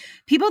because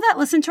people that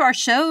listen to our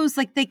shows,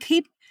 like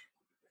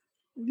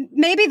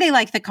maybe they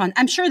like the content.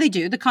 I'm sure they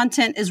do. The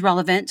content is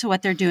relevant to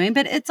what they're doing,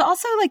 but it's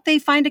also like they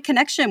find a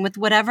connection with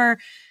whoever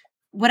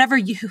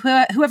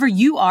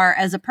you are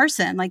as a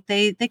person. Like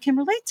they can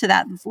relate to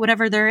that,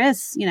 whatever there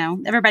is.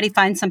 Everybody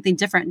finds something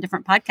different in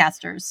different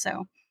podcasters.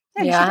 So.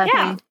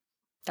 Yeah.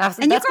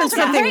 And you girls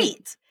are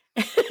great.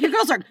 You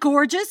girls are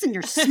gorgeous and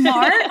you're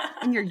smart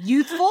and you're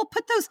youthful.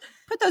 Put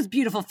those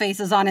beautiful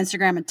faces on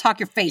Instagram and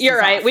talk your faces You're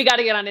right. off. We got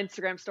to get on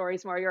Instagram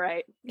stories more. You're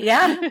right.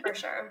 Yeah, for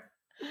sure.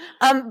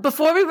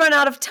 Before we run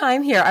out of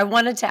time here, I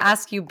wanted to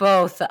ask you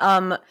both,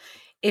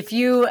 if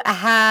you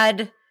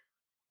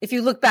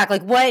look back,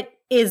 like what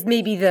is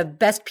maybe the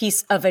best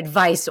piece of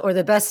advice or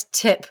the best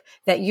tip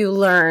that you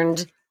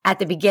learned at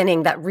the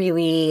beginning that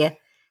really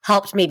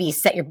helped maybe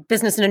set your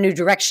business in a new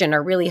direction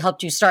or really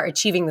helped you start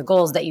achieving the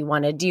goals that you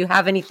wanted? Do you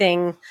have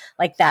anything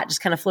like that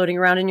just kind of floating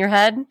around in your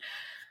head?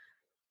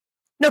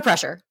 No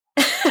pressure.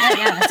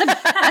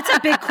 That's a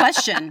big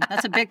question.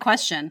 That's a big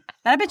question.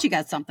 But I bet you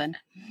got something.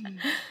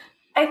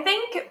 I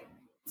think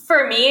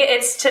for me,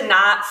 it's to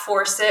not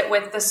force it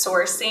with the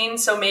sourcing.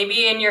 So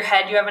maybe in your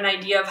head, you have an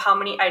idea of how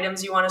many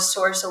items you want to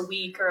source a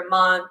week or a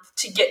month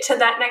to get to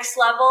that next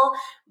level.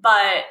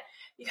 But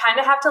you kind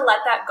of have to let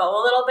that go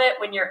a little bit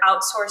when you're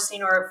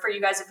outsourcing, or for you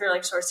guys, if you're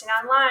like sourcing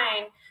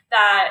online,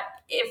 that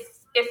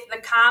if the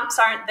comps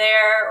aren't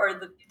there, or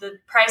the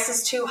price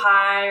is too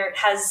high, or it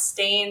has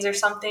stains or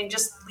something,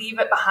 just leave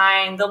it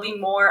behind. There'll be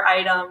more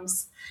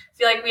items. I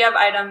feel like we have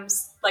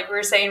items, like we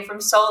were saying,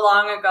 from so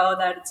long ago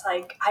that it's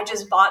like, I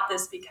just bought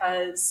this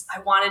because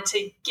I wanted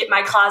to get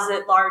my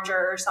closet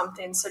larger or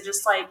something. So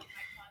just like,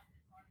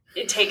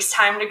 it takes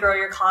time to grow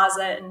your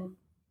closet, and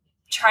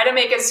try to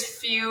make as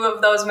few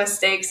of those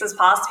mistakes as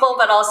possible,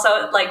 but also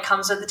it like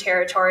comes with the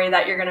territory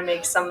that you're going to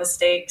make some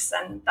mistakes,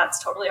 and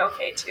that's totally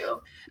okay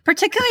too.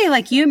 Particularly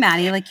like you,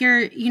 Maddy, like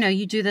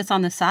you do this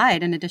on the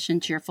side in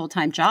addition to your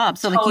full-time job.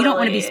 So like you don't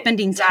want to be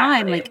spending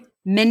time like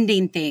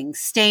mending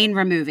things, stain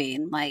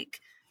removing, like,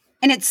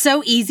 and it's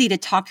so easy to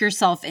talk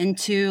yourself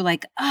into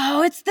like,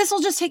 oh, this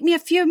will just take me a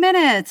few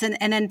minutes. And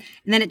then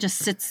it just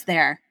sits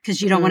there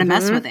because you don't want to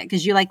mess with it.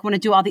 Because you like want to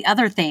do all the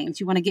other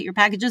things. You want to get your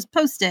packages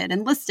posted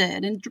and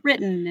listed and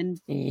written and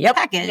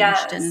packaged.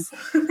 Yes. And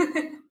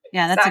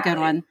yeah, that's a good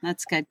one.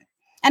 That's good.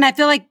 And I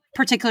feel like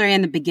particularly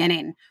in the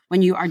beginning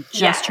when you are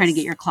just trying to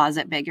get your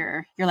closet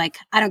bigger, you're like,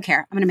 I don't care.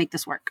 I'm going to make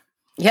this work.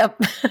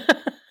 Yep.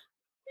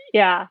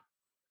 Yeah.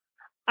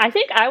 I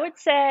think I would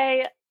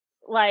say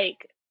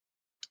like,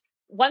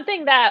 one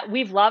thing that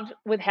we've loved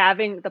with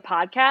having the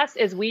podcast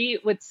is we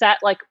would set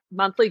like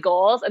monthly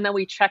goals and then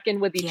we check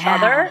in with each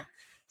other.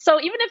 So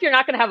even if you're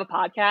not going to have a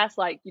podcast,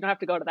 like you don't have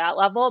to go to that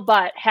level,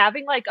 but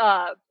having like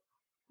a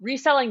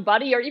reselling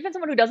buddy, or even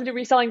someone who doesn't do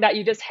reselling that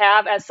you just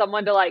have as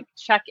someone to like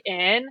check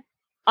in,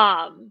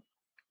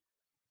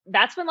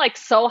 that's been like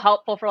so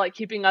helpful for like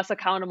keeping us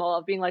accountable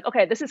of being like,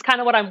 okay, this is kind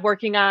of what I'm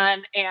working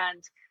on.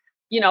 And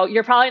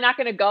you're probably not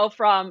going to go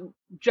from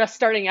just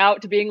starting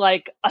out to being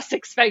like a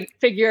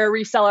six-figure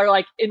reseller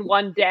like in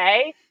one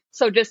day.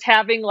 So just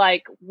having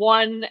like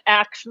one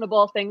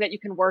actionable thing that you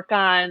can work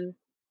on,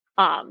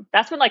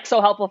 that's been like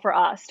so helpful for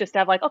us, just to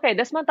have like, okay,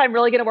 this month I'm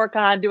really going to work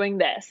on doing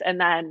this,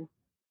 and then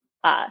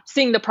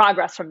seeing the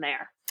progress from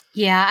there.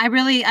 Yeah, I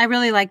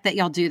really like that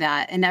y'all do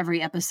that in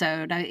every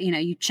episode.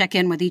 You check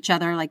in with each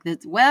other like this.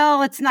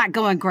 Well, it's not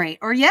going great,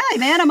 or yeah,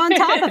 man, I'm on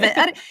top of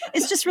it.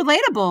 It's just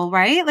relatable,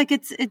 right? Like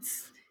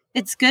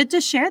it's good to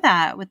share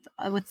that with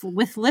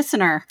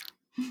listener.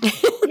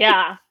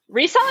 Yeah.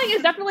 Reselling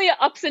is definitely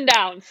ups and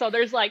downs. So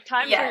there's like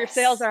times where your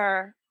sales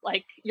are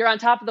like, you're on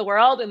top of the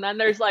world. And then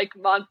there's like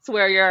months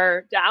where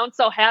you're down.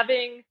 So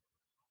having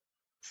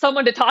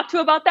someone to talk to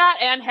about that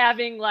and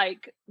having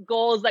like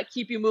goals that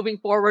keep you moving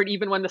forward,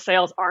 even when the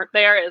sales aren't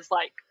there, is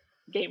like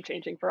game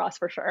changing for us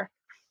for sure.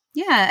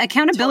 Yeah.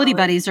 Accountability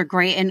buddies are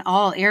great in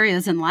all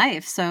areas in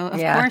life. So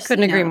of course,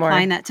 couldn't agree more.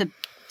 Applying that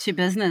to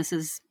business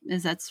is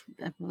that's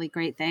a really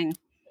great thing.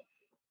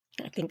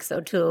 I think so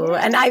too.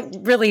 And I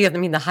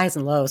mean, the highs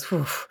and lows.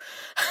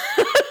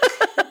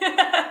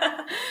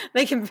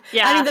 They can,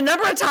 I mean, the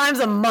number of times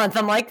a month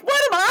I'm like,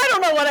 I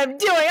don't know what I'm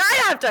doing.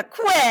 I have to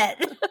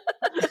quit.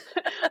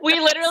 We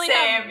literally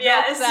have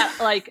that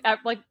like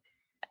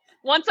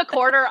once a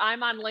quarter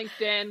I'm on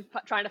LinkedIn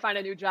trying to find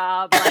a new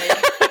job.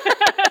 Like.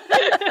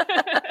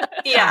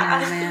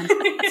 Yeah, man.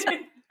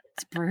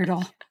 It's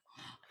brutal.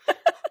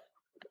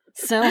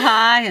 So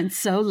high and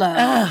so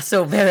low.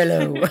 So very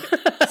low.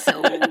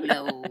 So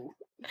low.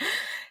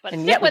 But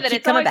and stick with it.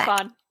 It's always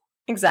fun.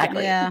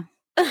 Exactly. Yeah.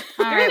 All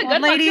right, well,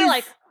 ladies. You're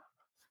like,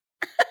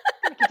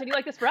 continue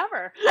like this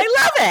forever. I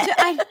love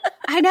it.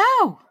 I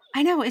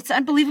know. It's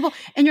unbelievable.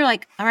 And you're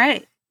like, all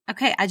right,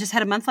 okay, I just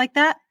had a month like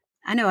that.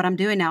 I know what I'm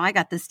doing now. I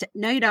got this.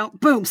 No, you don't.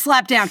 Boom,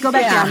 slap down. Go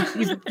back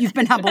down. You've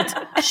been humbled.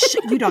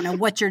 You don't know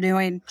what you're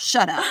doing.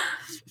 Shut up.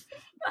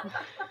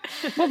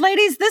 Well,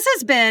 ladies, this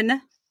has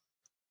been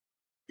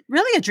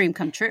really a dream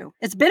come true.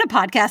 It's been a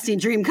podcasting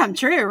dream come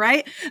true,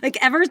 right? Like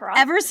ever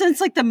since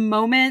like the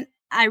moment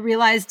I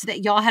realized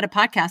that y'all had a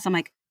podcast, I'm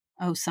like,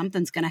 oh,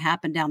 something's going to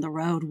happen down the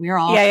road. We're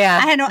all,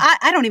 I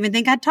don't even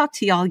think I'd talked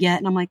to y'all yet.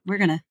 And I'm like, we're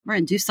going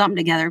to do something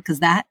together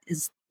because that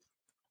is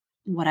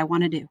what I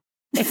want to do.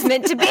 It's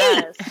meant to be.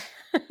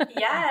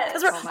 Yes.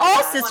 Because we're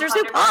all sisters 100%.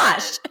 Who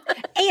posh.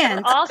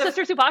 And we're all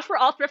sisters who posh. We're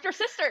all thrifter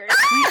sisters.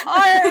 We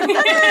are.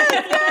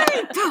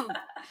 Yay!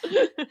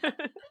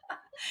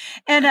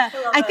 And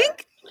I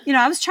think,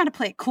 I was trying to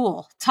play it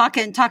cool,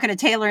 talking to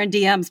Taylor in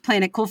DMs,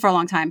 playing it cool for a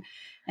long time.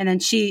 And then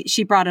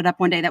she brought it up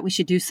one day that we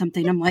should do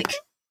something. I'm like,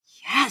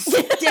 yes,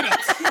 did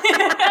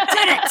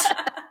it.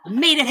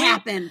 Made it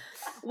happen.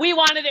 We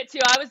wanted it too.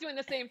 I was doing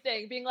the same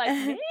thing, being like,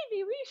 maybe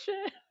we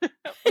should.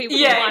 we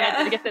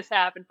wanted to get this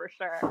happen for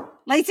sure.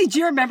 Lacey, do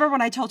you remember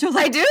when I told you? I was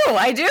like,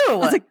 I do. I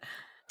was like,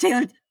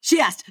 Taylor,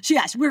 she asked,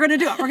 we're going to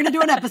do it. We're going to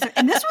do an episode.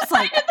 And this was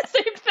like. I did the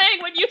same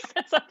thing when you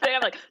said something.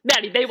 I'm like,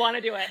 Maddy, they want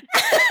to do it.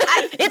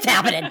 It's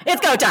happening. It's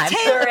go time.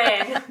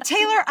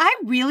 Taylor, I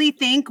really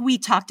think we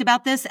talked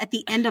about this at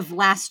the end of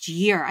last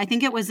year. I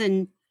think it was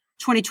in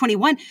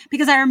 2021,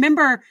 because I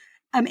remember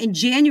in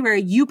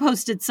January, you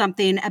posted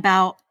something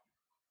about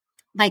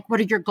like, what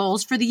are your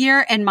goals for the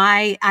year? And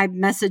I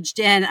messaged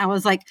in, I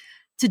was like,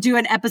 to do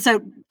an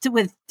episode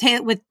with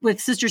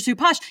Sisters Who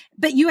Posh,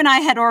 but you and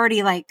I had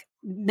already like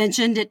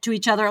mentioned it to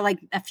each other like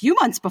a few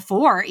months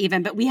before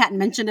even, but we hadn't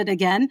mentioned it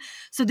again.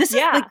 So this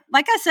is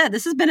like I said,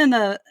 this has been in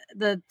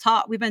the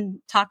talk. We've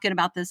been talking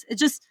about this. It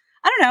just,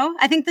 I don't know.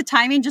 I think the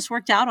timing just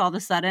worked out all of a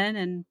sudden.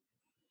 And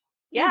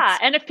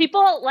and if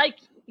people like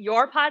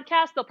your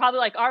podcast, they'll probably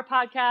like our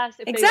podcast.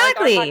 If they like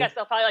our podcast,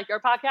 they'll probably like your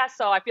podcast.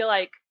 So I feel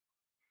like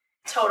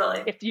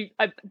totally. If you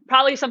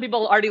probably some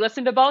people already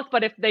listen to both,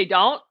 but if they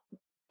don't,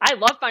 I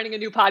love finding a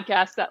new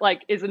podcast that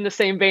like is in the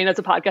same vein as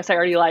a podcast I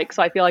already like.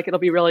 So I feel like it'll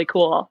be really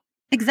cool.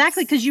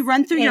 Exactly, because you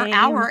run through your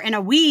hour in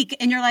a week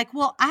and you're like,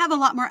 well, I have a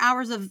lot more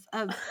hours of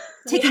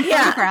taking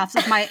photographs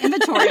of my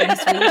inventory this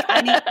week.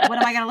 What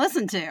am I going to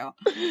listen to?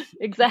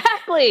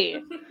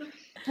 Exactly.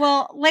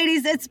 Well,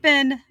 ladies,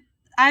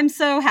 I'm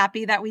so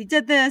happy that we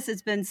did this.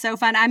 It's been so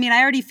fun. I mean,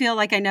 I already feel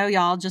like I know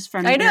y'all just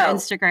from your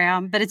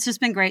Instagram, but it's just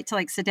been great to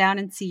like sit down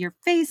and see your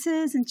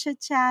faces and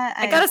chit chat.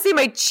 I got to see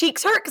my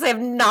cheeks hurt because I have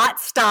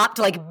not stopped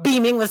like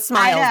beaming with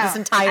smiles this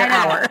entire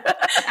hour.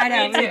 I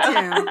know, me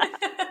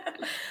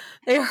too.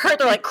 They hurt.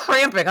 They're like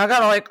cramping. I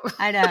gotta like.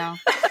 I know.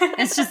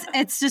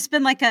 It's just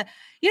been like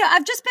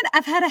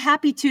I've had a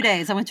happy 2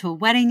 days. I went to a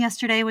wedding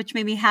yesterday, which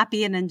made me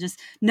happy. And then just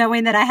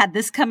knowing that I had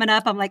this coming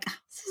up, I'm like,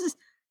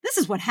 this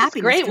is what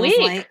happiness feels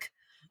like.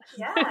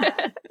 Yeah.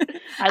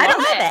 I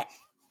love it.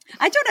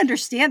 I don't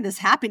understand this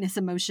happiness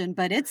emotion,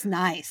 but it's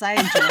nice. I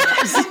enjoy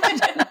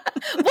it.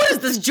 What is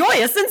this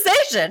joyous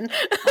sensation?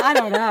 I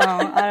don't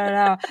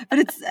know. But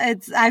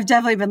it's I've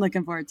definitely been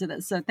looking forward to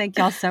this. So thank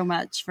y'all so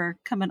much for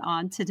coming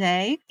on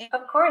today.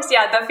 Of course.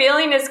 Yeah. The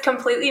feeling is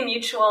completely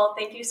mutual.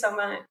 Thank you so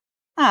much.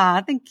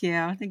 Thank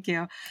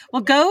you.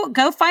 Well,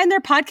 go find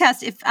their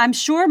podcast. If I'm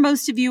sure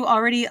most of you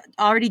already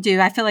do.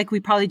 I feel like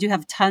we probably do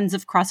have tons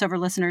of crossover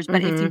listeners,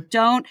 but if you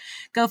don't,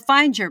 go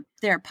find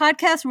their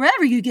podcast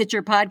wherever you get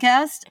your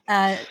podcast.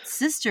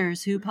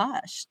 Sisters Who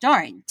Posh,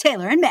 starring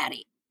Taylor and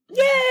Maddy.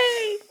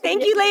 Yay!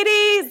 Thank you,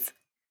 ladies.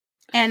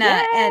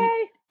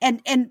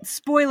 And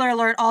spoiler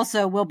alert,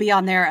 also will be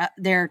on their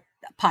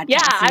podcast.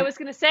 Yeah, I was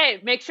gonna say,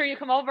 make sure you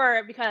come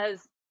over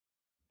because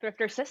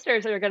Thrifter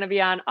Sisters are going to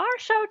be on our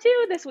show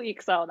too this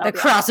week. So the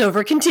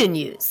crossover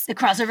continues.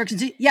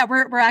 Yeah,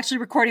 we're actually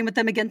recording with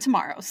them again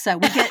tomorrow. So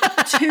we get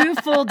 2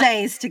 full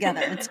days together.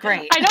 It's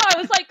great. I know. I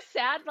was like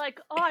sad, like,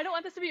 oh, I don't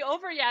want this to be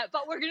over yet,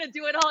 but we're going to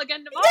do it all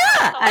again tomorrow.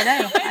 Yeah,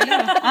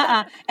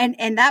 I know.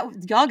 And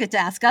that y'all get to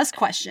ask us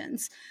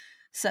questions.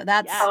 So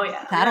that's,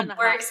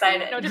 we're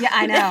excited. Yeah,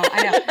 I know.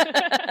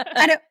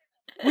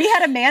 We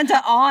had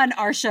Amanda on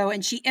our show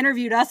and she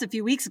interviewed us a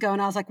few weeks ago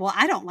and I was like, well,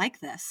 I don't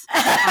like this.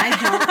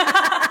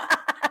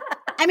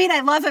 I mean, I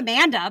love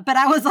Amanda, but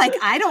I was like,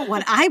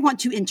 I want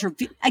to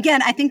interview.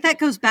 Again, I think that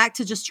goes back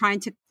to just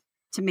trying to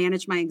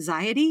manage my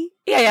anxiety.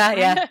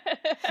 Yeah.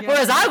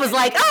 Whereas I was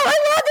like, oh, I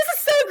love this is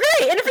so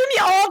great. Interview me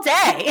all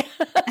day.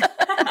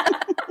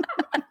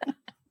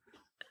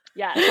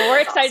 Yeah, so we're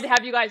excited to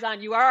have you guys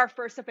on. You are our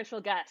first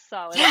official guest,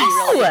 so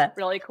it'll be really,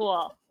 really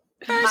cool.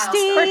 First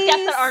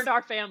guests that aren't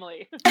our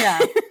family. Yeah.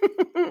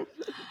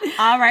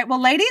 All right.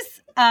 Well,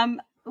 ladies,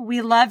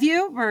 we love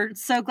you. We're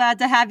so glad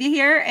to have you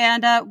here.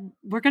 And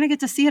we're going to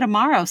get to see you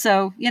tomorrow.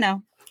 So,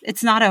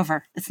 it's not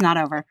over. It's not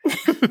over.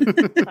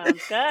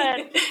 Sounds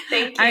good.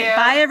 Thank you. All right,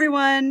 bye,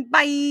 everyone.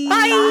 Bye.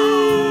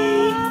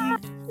 Bye.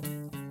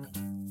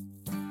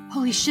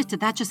 Holy shit. Did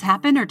that just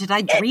happen or did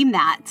I dream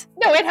that?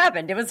 No, it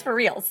happened. It was for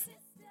reals.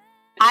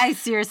 I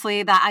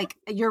seriously,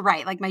 you're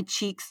right. Like my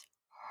cheeks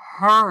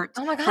hurt.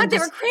 Oh my God, they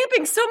were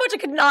cramping so much I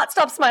could not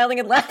stop smiling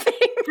and laughing.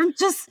 From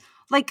just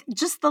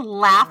the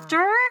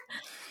laughter.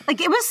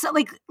 Like it was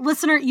like,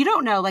 listener, you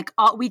don't know, like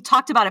we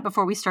talked about it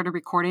before we started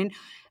recording.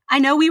 I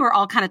know we were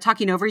all kind of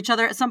talking over each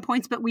other at some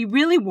points, but we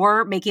really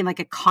were making like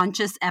a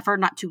conscious effort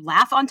not to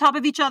laugh on top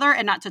of each other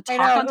and not to talk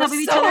on top of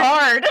each other.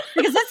 Hard.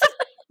 Because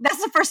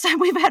that's the first time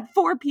we've had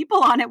 4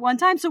 people on at one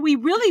time. So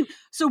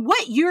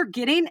what you're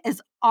getting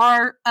is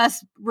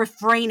us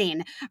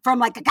refraining from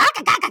like, like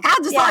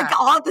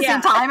all at the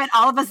same time and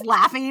all of us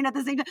laughing at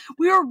the same time.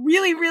 We were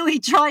really, really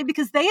trying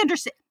because they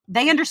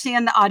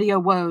understand the audio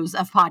woes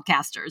of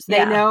podcasters.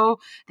 They know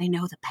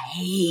the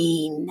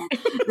pain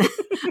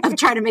of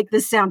trying to make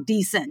this sound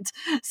decent.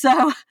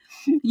 So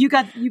you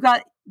got,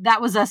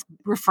 that was us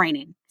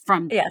refraining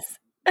from, yes.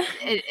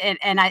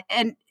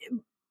 And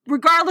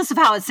regardless of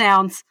how it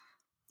sounds,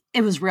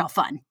 it was real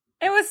fun.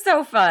 It was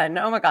so fun.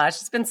 Oh my gosh.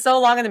 It's been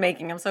so long in the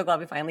making. I'm so glad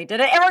we finally did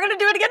it. And we're going to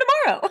do it again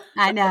tomorrow.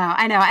 I know.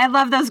 I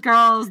love those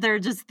girls. They're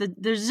just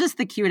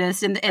the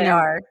cutest. And they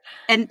are.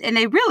 And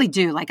they really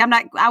do. Like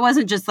I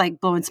wasn't just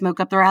like blowing smoke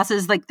up their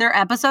asses. Like their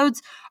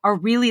episodes are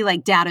really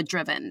like data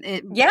driven.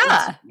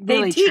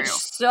 They teach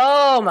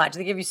so much.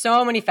 They give you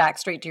so many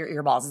facts straight to your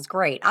earballs. It's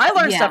great. I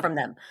learned stuff from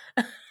them.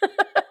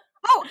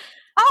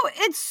 Oh,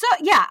 it's so,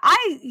 yeah.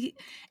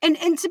 And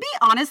to be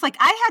honest, like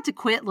I had to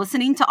quit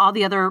listening to all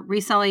the other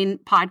reselling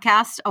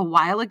podcasts a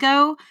while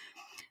ago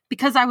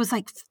because I was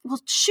like, well,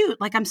 shoot,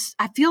 like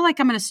I feel like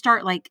I'm going to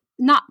start like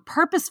not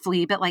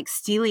purposefully, but like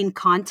stealing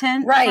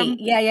content. Right.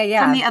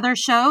 From the other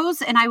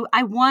shows. And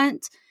I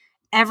want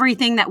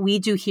everything that we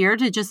do here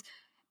to just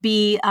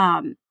be,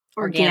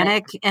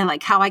 organic and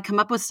like how I come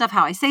up with stuff,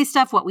 how I say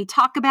stuff, what we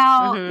talk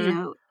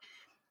about,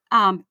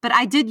 but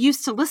I did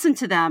used to listen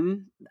to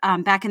them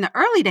back in the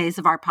early days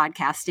of our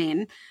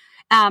podcasting.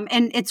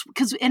 And it's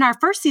because in our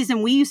first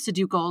season, we used to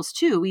do goals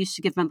too. We used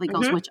to give monthly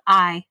goals, which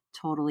I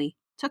totally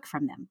took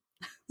from them.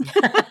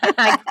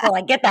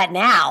 I get that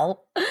now.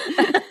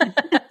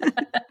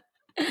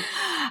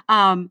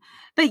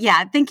 But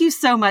yeah, thank you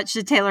so much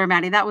to Taylor and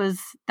Maddy. That was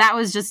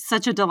just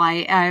such a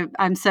delight.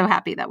 I'm so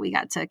happy that we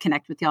got to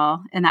connect with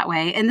y'all in that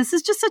way. And this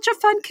is just such a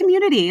fun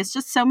community. It's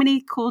just so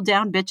many cool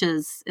down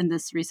bitches in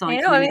this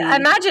reselling community. I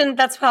imagine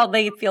that's how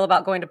they feel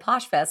about going to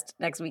Posh Fest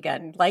next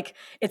weekend. Like,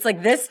 it's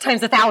like this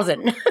times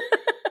 1,000.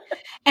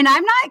 And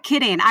I'm not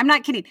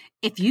kidding.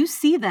 If you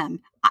see them,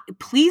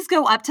 please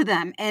go up to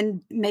them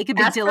and make a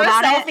big deal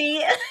about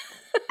it.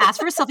 Ask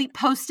for a selfie,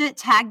 post it,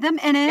 tag them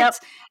in it. Yep.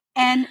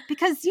 And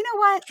because you know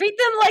what? Treat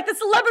them like the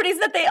celebrities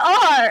that they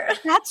are.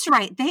 That's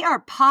right. They are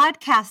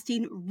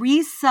podcasting,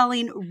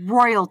 reselling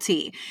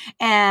royalty.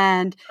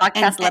 And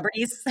podcast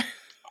celebrities.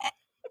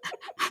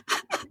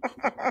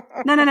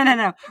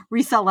 No.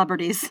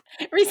 Resell-lebrities.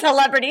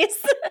 Resell-lebrities.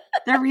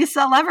 They're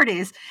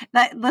resell-lebrities.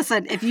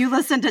 Listen, if you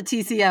listen to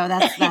TCO,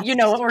 that's you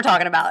know what we're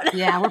talking about.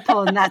 Yeah, we're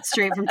pulling that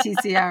straight from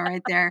TCO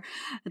right there.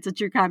 It's a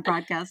true crime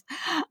podcast.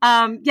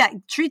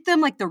 Treat them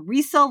like the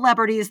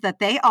resell-lebrities that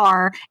they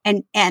are,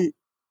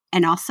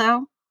 and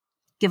also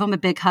give them a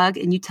big hug,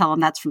 and you tell them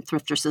that's from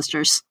Thrifter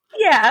Sisters.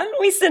 Yeah,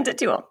 we sent it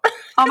to them.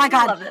 Oh my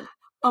God.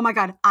 Oh my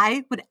God.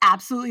 I would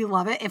absolutely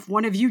love it if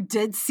one of you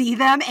did see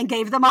them and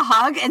gave them a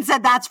hug and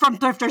said, that's from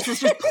Thrifter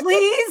Sisters.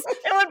 Please.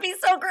 It would be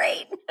so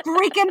great.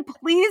 Freaking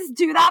please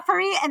do that for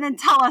me and then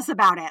tell us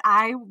about it.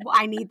 I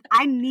need,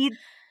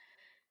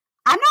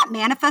 I'm not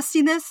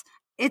manifesting this.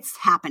 It's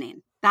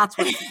happening. That's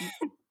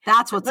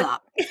what's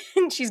up.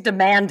 She's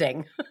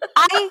demanding.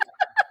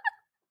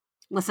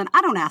 Listen,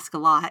 I don't ask a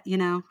lot,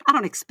 I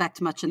don't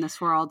expect much in this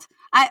world.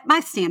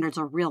 My standards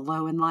are real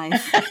low in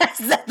life.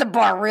 Set the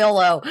bar real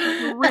low.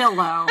 Real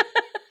low.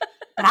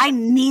 But I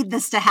need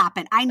this to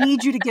happen. I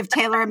need you to give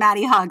Taylor and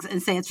Maddy hugs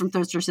and say it's from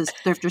Thrifter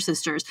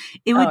Sisters.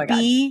 It would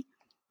be,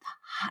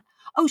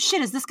 oh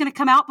shit, is this going to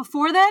come out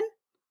before then?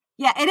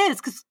 Yeah, it is,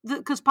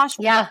 because Posh.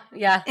 Yeah.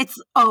 It's,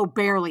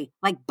 barely,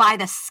 like by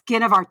the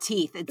skin of our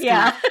teeth. It's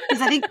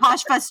because I think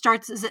Posh Fest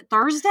starts, is it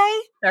Thursday?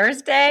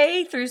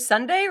 Thursday through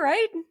Sunday,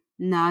 right?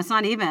 No, it's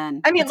not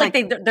even. I mean,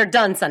 they're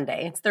done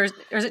Sunday. It's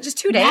Thursday, or is it just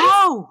 2 days?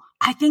 No,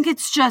 I think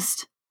it's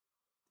just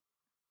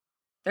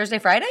Thursday,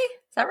 Friday.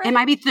 Is that right? It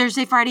might be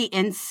Thursday, Friday,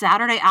 and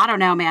Saturday. I don't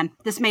know, man.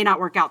 This may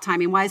not work out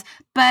timing wise,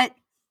 but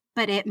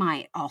it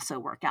might also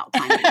work out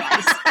timing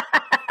wise.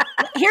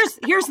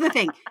 Here's the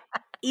thing: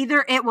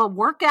 either it will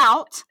work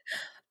out,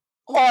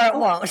 or it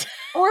won't.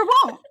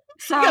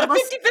 So you got a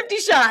 50-50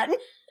 shot.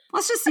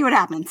 Let's just see what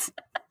happens.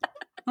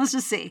 Let's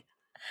just see.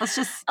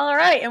 All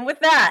right, and with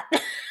that,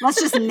 let's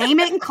just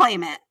name it and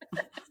claim it.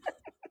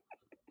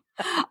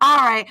 All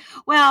right.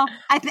 Well,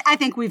 I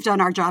think we've done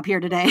our job here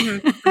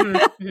today.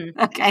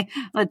 Okay.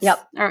 Let's.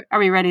 Yep. Are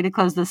we ready to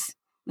close this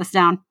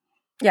down?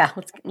 Yeah.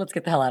 Let's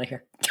get the hell out of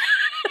here.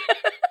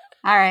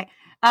 All right.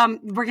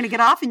 We're gonna get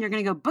off, and you're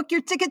gonna go book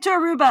your ticket to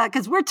Aruba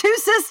because we're two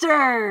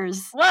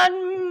sisters.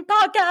 One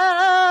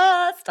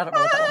podcast. I don't know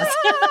what that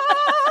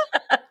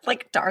was.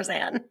 Like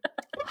Tarzan.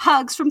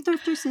 Hugs from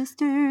Thrifter Sisters.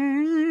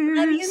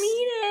 Love you,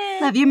 mean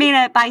it. Love you, mean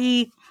it.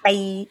 Bye.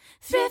 Bye.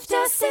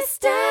 Thrifter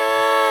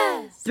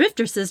Sisters.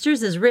 Thrifter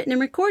Sisters is written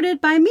and recorded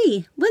by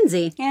me,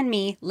 Lindsay. And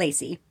me,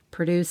 Lacey.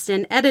 Produced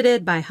and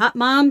edited by Hot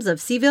Moms of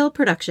Seaville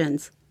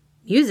Productions.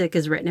 Music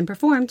is written and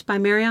performed by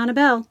Mariana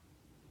Bell.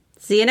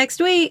 See you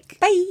next week.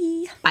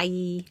 Bye.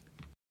 Bye.